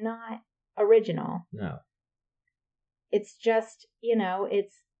was not original. No. It's just,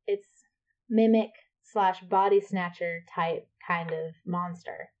 it's mimic / body snatcher type kind of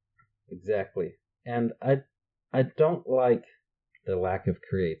monster. Exactly. And I don't like the lack of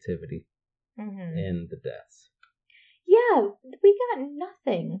creativity in the deaths. Yeah, we got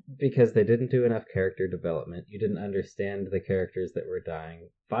nothing. Because they didn't do enough character development. You didn't understand the characters that were dying.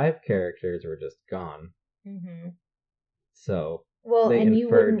 5 characters were just gone. Mm-hmm. So, you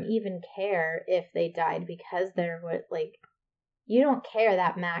wouldn't even care if they died because you don't care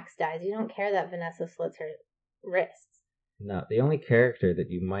that Max dies. You don't care that Vanessa slits her wrists. No, the only character that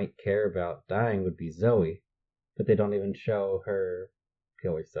you might care about dying would be Zoe. But they don't even show her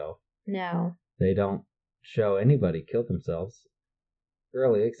kill herself. No. They don't show anybody kill themselves,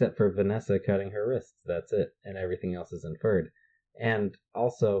 really, except for Vanessa cutting her wrists. That's it, and everything else is inferred. And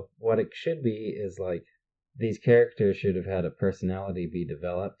also, what it should be is like, these characters should have had a personality be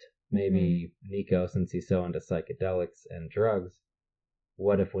developed. Maybe Nico, since he's so into psychedelics and drugs,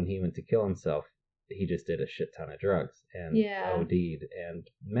 what if when he went to kill himself, he just did a shit ton of drugs and OD'd? And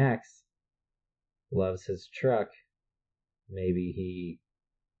Max loves his truck. Maybe he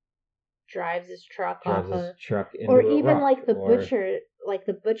drives his truck into or even a rock, like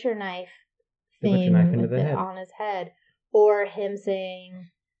the butcher knife They put your knife thing into with the it head. on his head, or him saying,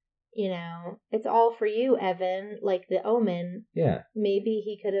 it's all for you, Evan, like the Omen. Yeah. Maybe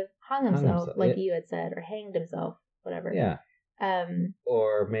he could have hung himself, like you had said, or hanged himself, whatever. Yeah.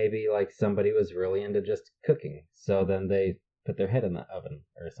 Or maybe like somebody was really into just cooking, so then they put their head in the oven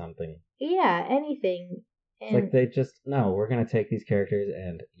or something. Yeah, anything. It's like they just, no, we're going to take these characters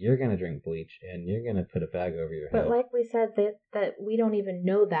and you're going to drink bleach and you're going to put a bag over your head. But like we said, that we don't even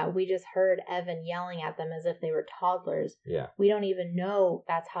know that. We just heard Evan yelling at them as if they were toddlers. Yeah. We don't even know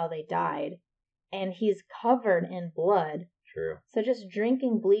that's how they died. And he's covered in blood. True. So just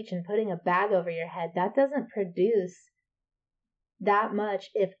drinking bleach and putting a bag over your head, that doesn't produce that much,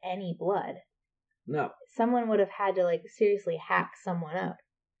 if any, blood. No. Someone would have had to like seriously hack someone up.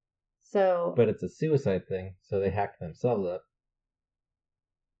 So, but it's a suicide thing, so they hack themselves up.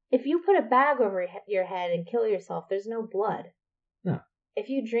 If you put a bag over your head and kill yourself, there's no blood. No. If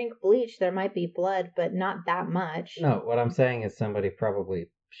you drink bleach, there might be blood, but not that much. No, what I'm saying is somebody probably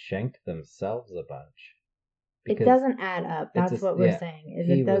shanked themselves a bunch. It doesn't add up. That's what we're saying.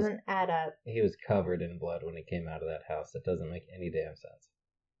 It doesn't add up. He was covered in blood when he came out of that house. It doesn't make any damn sense.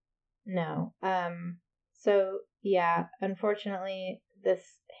 No. So yeah, unfortunately, this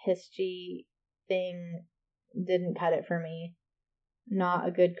Hischi thing didn't cut it for me. Not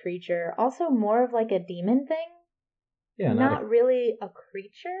a good creature. Also, more of like a demon thing. Yeah, not really a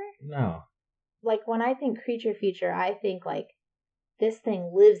creature. No. Like when I think creature feature, I think like this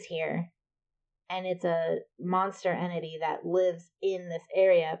thing lives here, and it's a monster entity that lives in this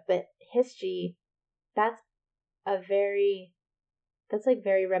area. But Hischi, that's very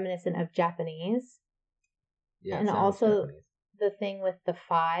reminiscent of Japanese. Yeah, and also Japanese. The thing with the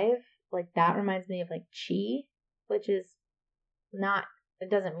 5, like that reminds me of like chi, which is not,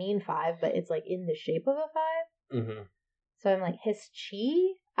 it doesn't mean 5, but it's like in the shape of a 5. Mm-hmm. So I'm like, his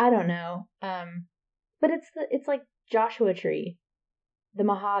chi? I don't know. But it's like Joshua Tree, the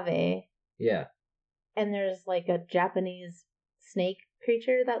Mojave. Yeah. And there's like a Japanese snake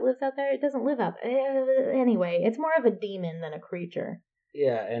creature that lives out there. It doesn't live out there. Anyway, it's more of a demon than a creature.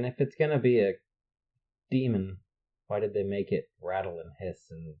 Yeah, and if it's gonna be a demon, why did they make it rattle and hiss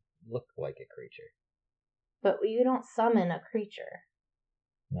and look like a creature? But you don't summon a creature.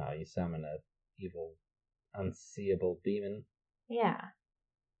 No, you summon a evil, unseeable demon. Yeah.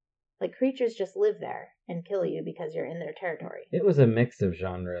 Like creatures just live there and kill you because you're in their territory. It was a mix of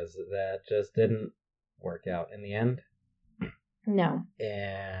genres that just didn't work out in the end. No.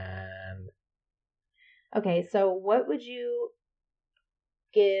 And okay, so what would you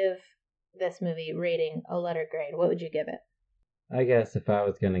give this movie rating, a letter grade? What would you give it? I guess if I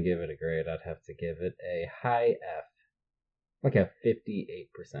was going to give it a grade, I'd have to give it a high F. Like a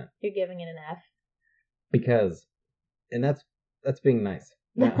 58%. You're giving it an F? Because, and that's being nice.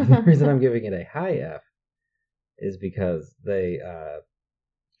 Now, the reason I'm giving it a high F is because they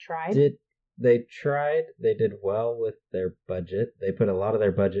tried. They did well with their budget. They put a lot of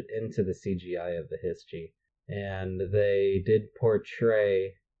their budget into the CGI of the Hischi. And they did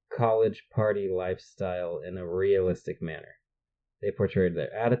portray college party lifestyle in a realistic manner. They portrayed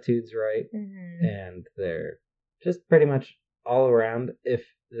their attitudes right, and they're just pretty much all around. If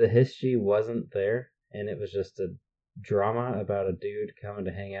the Hischi wasn't there and it was just a drama about a dude coming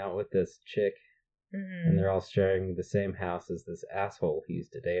to hang out with this chick, and they're all sharing the same house as this asshole who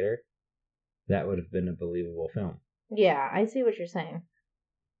used to date her, that would have been a believable film. Yeah, I see what you're saying.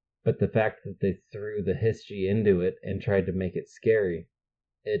 But the fact that they threw the Hischi into it and tried to make it scary,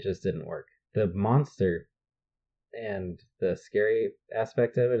 it just didn't work. The monster and the scary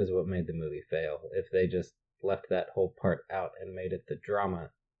aspect of it is what made the movie fail. If they just left that whole part out and made it the drama,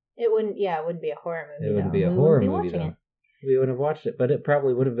 it wouldn't be a horror movie. It wouldn't be a horror movie, though. We would have watched it, but it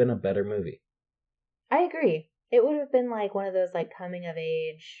probably would have been a better movie. I agree. It would have been like one of those like coming of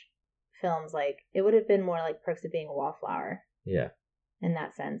age films. Like it would have been more like Perks of Being a Wallflower. Yeah. In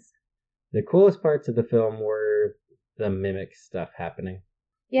that sense. The coolest parts of the film were the mimic stuff happening.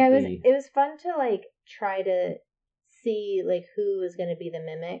 Yeah, it was fun to like try to see like who was going to be the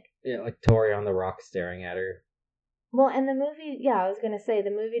mimic. Yeah, like Tori on the rock staring at her. Well, and the movie, I was going to say the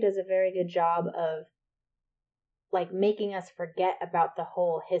movie does a very good job of like making us forget about the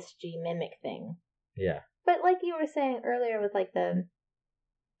whole Hischi mimic thing. Yeah. But like you were saying earlier with like the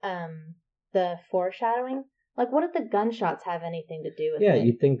foreshadowing, like what did the gunshots have anything to do with it? Yeah,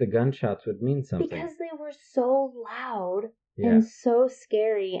 you'd think the gunshots would mean something. Because they were so loud and so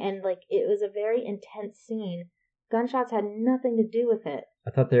scary, and like it was a very intense scene. Gunshots had nothing to do with it.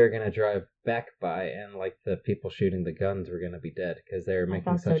 I thought they were going to drive back by and like the people shooting the guns were going to be dead because they were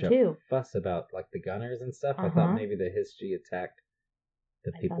making such a fuss about like the gunners and stuff. I thought maybe the Hischi attacked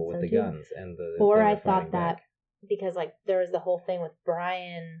the I people thought with so the too. guns and the. Or they were I fighting thought that back. because like there was the whole thing with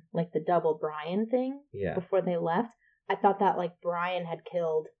Brian, like the double Brian thing Yeah. before they left. I thought that like Brian had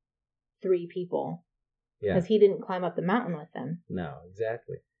killed 3 people Yeah. because he didn't climb up the mountain with them. No,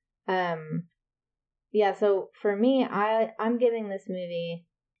 exactly. Yeah. So for me, I'm giving this movie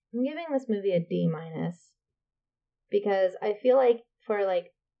a D minus because I feel like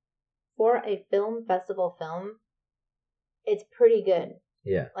for a film festival film, it's pretty good.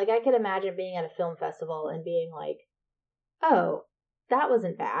 Yeah. Like, I could imagine being at a film festival and being like, oh, that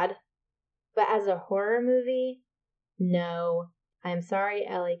wasn't bad. But as a horror movie, no. I'm sorry,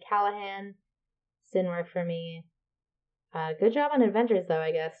 Ellie Callahan. Didn't work for me. Good job on Adventures, though,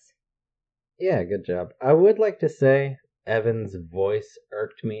 I guess. Yeah, good job. I would like to say Evan's voice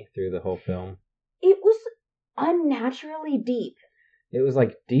irked me through the whole film. It was unnaturally deep. It was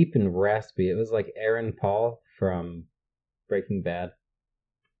like deep and raspy. It was like Aaron Paul from Breaking Bad,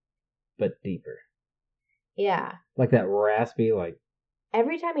 but deeper. Yeah. Like that raspy, like.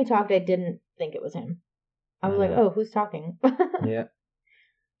 Every time he talked, I didn't think it was him. I was like, oh, who's talking? Yeah.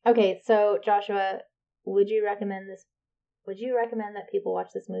 Okay, so Joshua, would you recommend this? Would you recommend that people watch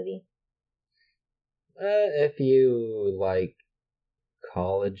this movie? If you like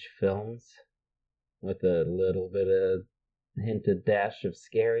college films with a little bit of hinted dash of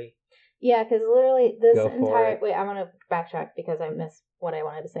scary. Yeah, because literally this Go for entire... it. Wait, I'm going to backtrack because I missed what I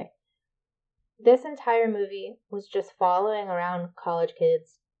wanted to say. This entire movie was just following around college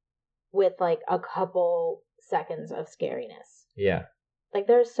kids with like a couple seconds of scariness. Yeah. Like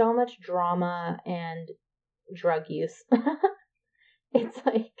there's so much drama and drug use. It's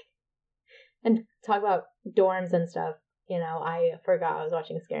like... And talk about dorms and stuff. You know, I forgot I was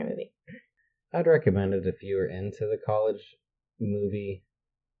watching a scary movie. I'd recommend it if you were into the college movie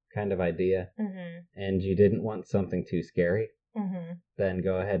kind of idea and you didn't want something too scary, then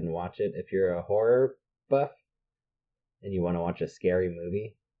go ahead and watch it. If you're a horror buff and you want to watch a scary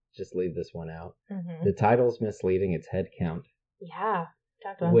movie, just leave this one out. The title's misleading. It's head count. Yeah,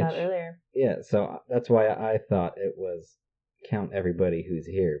 talked about that earlier. Yeah, so that's why I thought it was count everybody who's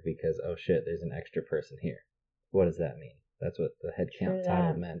here because, oh shit, there's an extra person here. What does that mean? That's what the head count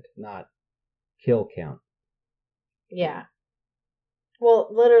title meant, not kill count. Yeah. Well,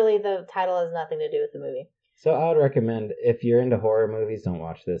 literally, the title has nothing to do with the movie. So I would recommend, if you're into horror movies, don't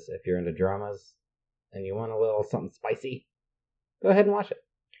watch this. If you're into dramas and you want a little something spicy, go ahead and watch it.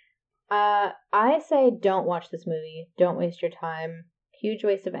 I say don't watch this movie. Don't waste your time. Huge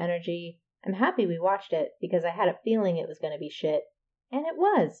waste of energy. I'm happy we watched it because I had a feeling it was going to be shit. And it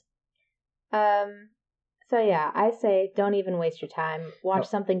was. So yeah, I say don't even waste your time. Watch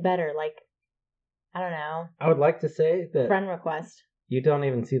something better, like, I don't know. I would like to say that Friend request. You don't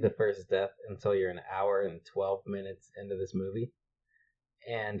even see the first death until you're an hour and 12 minutes into this movie.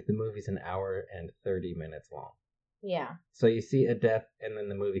 And the movie's an hour and 30 minutes long. Yeah. So you see a death and then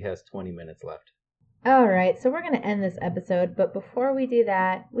the movie has 20 minutes left. Alright, so we're going to end this episode, but before we do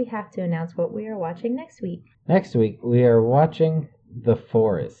that, we have to announce what we are watching next week. Next week, we are watching The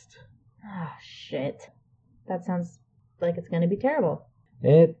Forest. Oh, shit. That sounds like it's going to be terrible.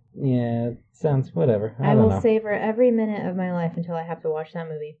 It sounds whatever. I will don't know. savor every minute of my life until I have to watch that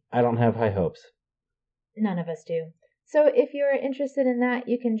movie. I don't have high hopes. None of us do. So if you're interested in that,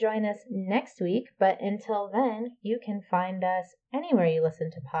 you can join us next week. But until then, you can find us anywhere you listen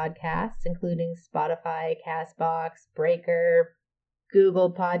to podcasts, including Spotify, CastBox, Breaker,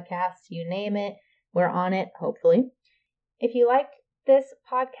 Google Podcasts, you name it. We're on it, hopefully. If you like this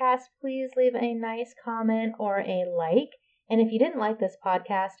podcast, please leave a nice comment or a like. And if you didn't like this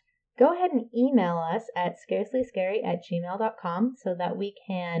podcast, go ahead and email us at scarcelyscary@gmail.com so that we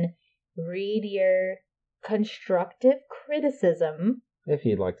can read your constructive criticism. If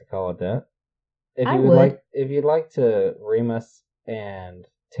you'd like to call it that. If you'd like to ream us and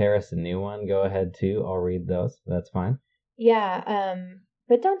tear us a new one, go ahead too. I'll read those. That's fine. Yeah,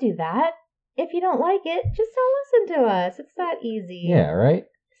 but don't do that. If you don't like it, just don't listen to us. It's that easy. Yeah, right?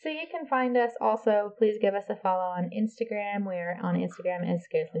 So you can find us also. Please give us a follow on Instagram. We are on Instagram as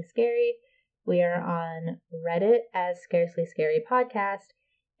Scarcely Scary. We are on Reddit as Scarcely Scary Podcast.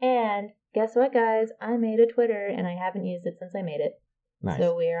 And guess what, guys? I made a Twitter, and I haven't used it since I made it. Nice.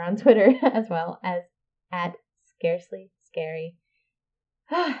 So we are on Twitter as well as at Scarcely Scary.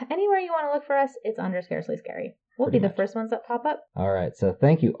 Anywhere you want to look for us, it's under Scarcely Scary. We'll be the first ones that pop up. All right. So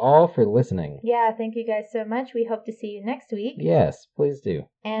thank you all for listening. Yeah, thank you guys so much. We hope to see you next week. Yes, please do.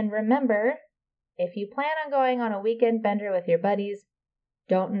 And remember, if you plan on going on a weekend bender with your buddies,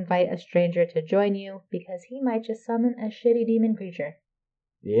 don't invite a stranger to join you because he might just summon a shitty demon creature.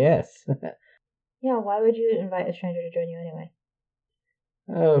 Yes. Yeah, why would you invite a stranger to join you anyway?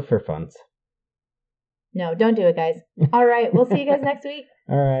 Oh, for funs. No, don't do it, guys. All right, we'll see you guys next week.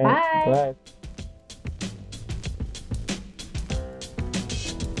 All right. Bye. Bye.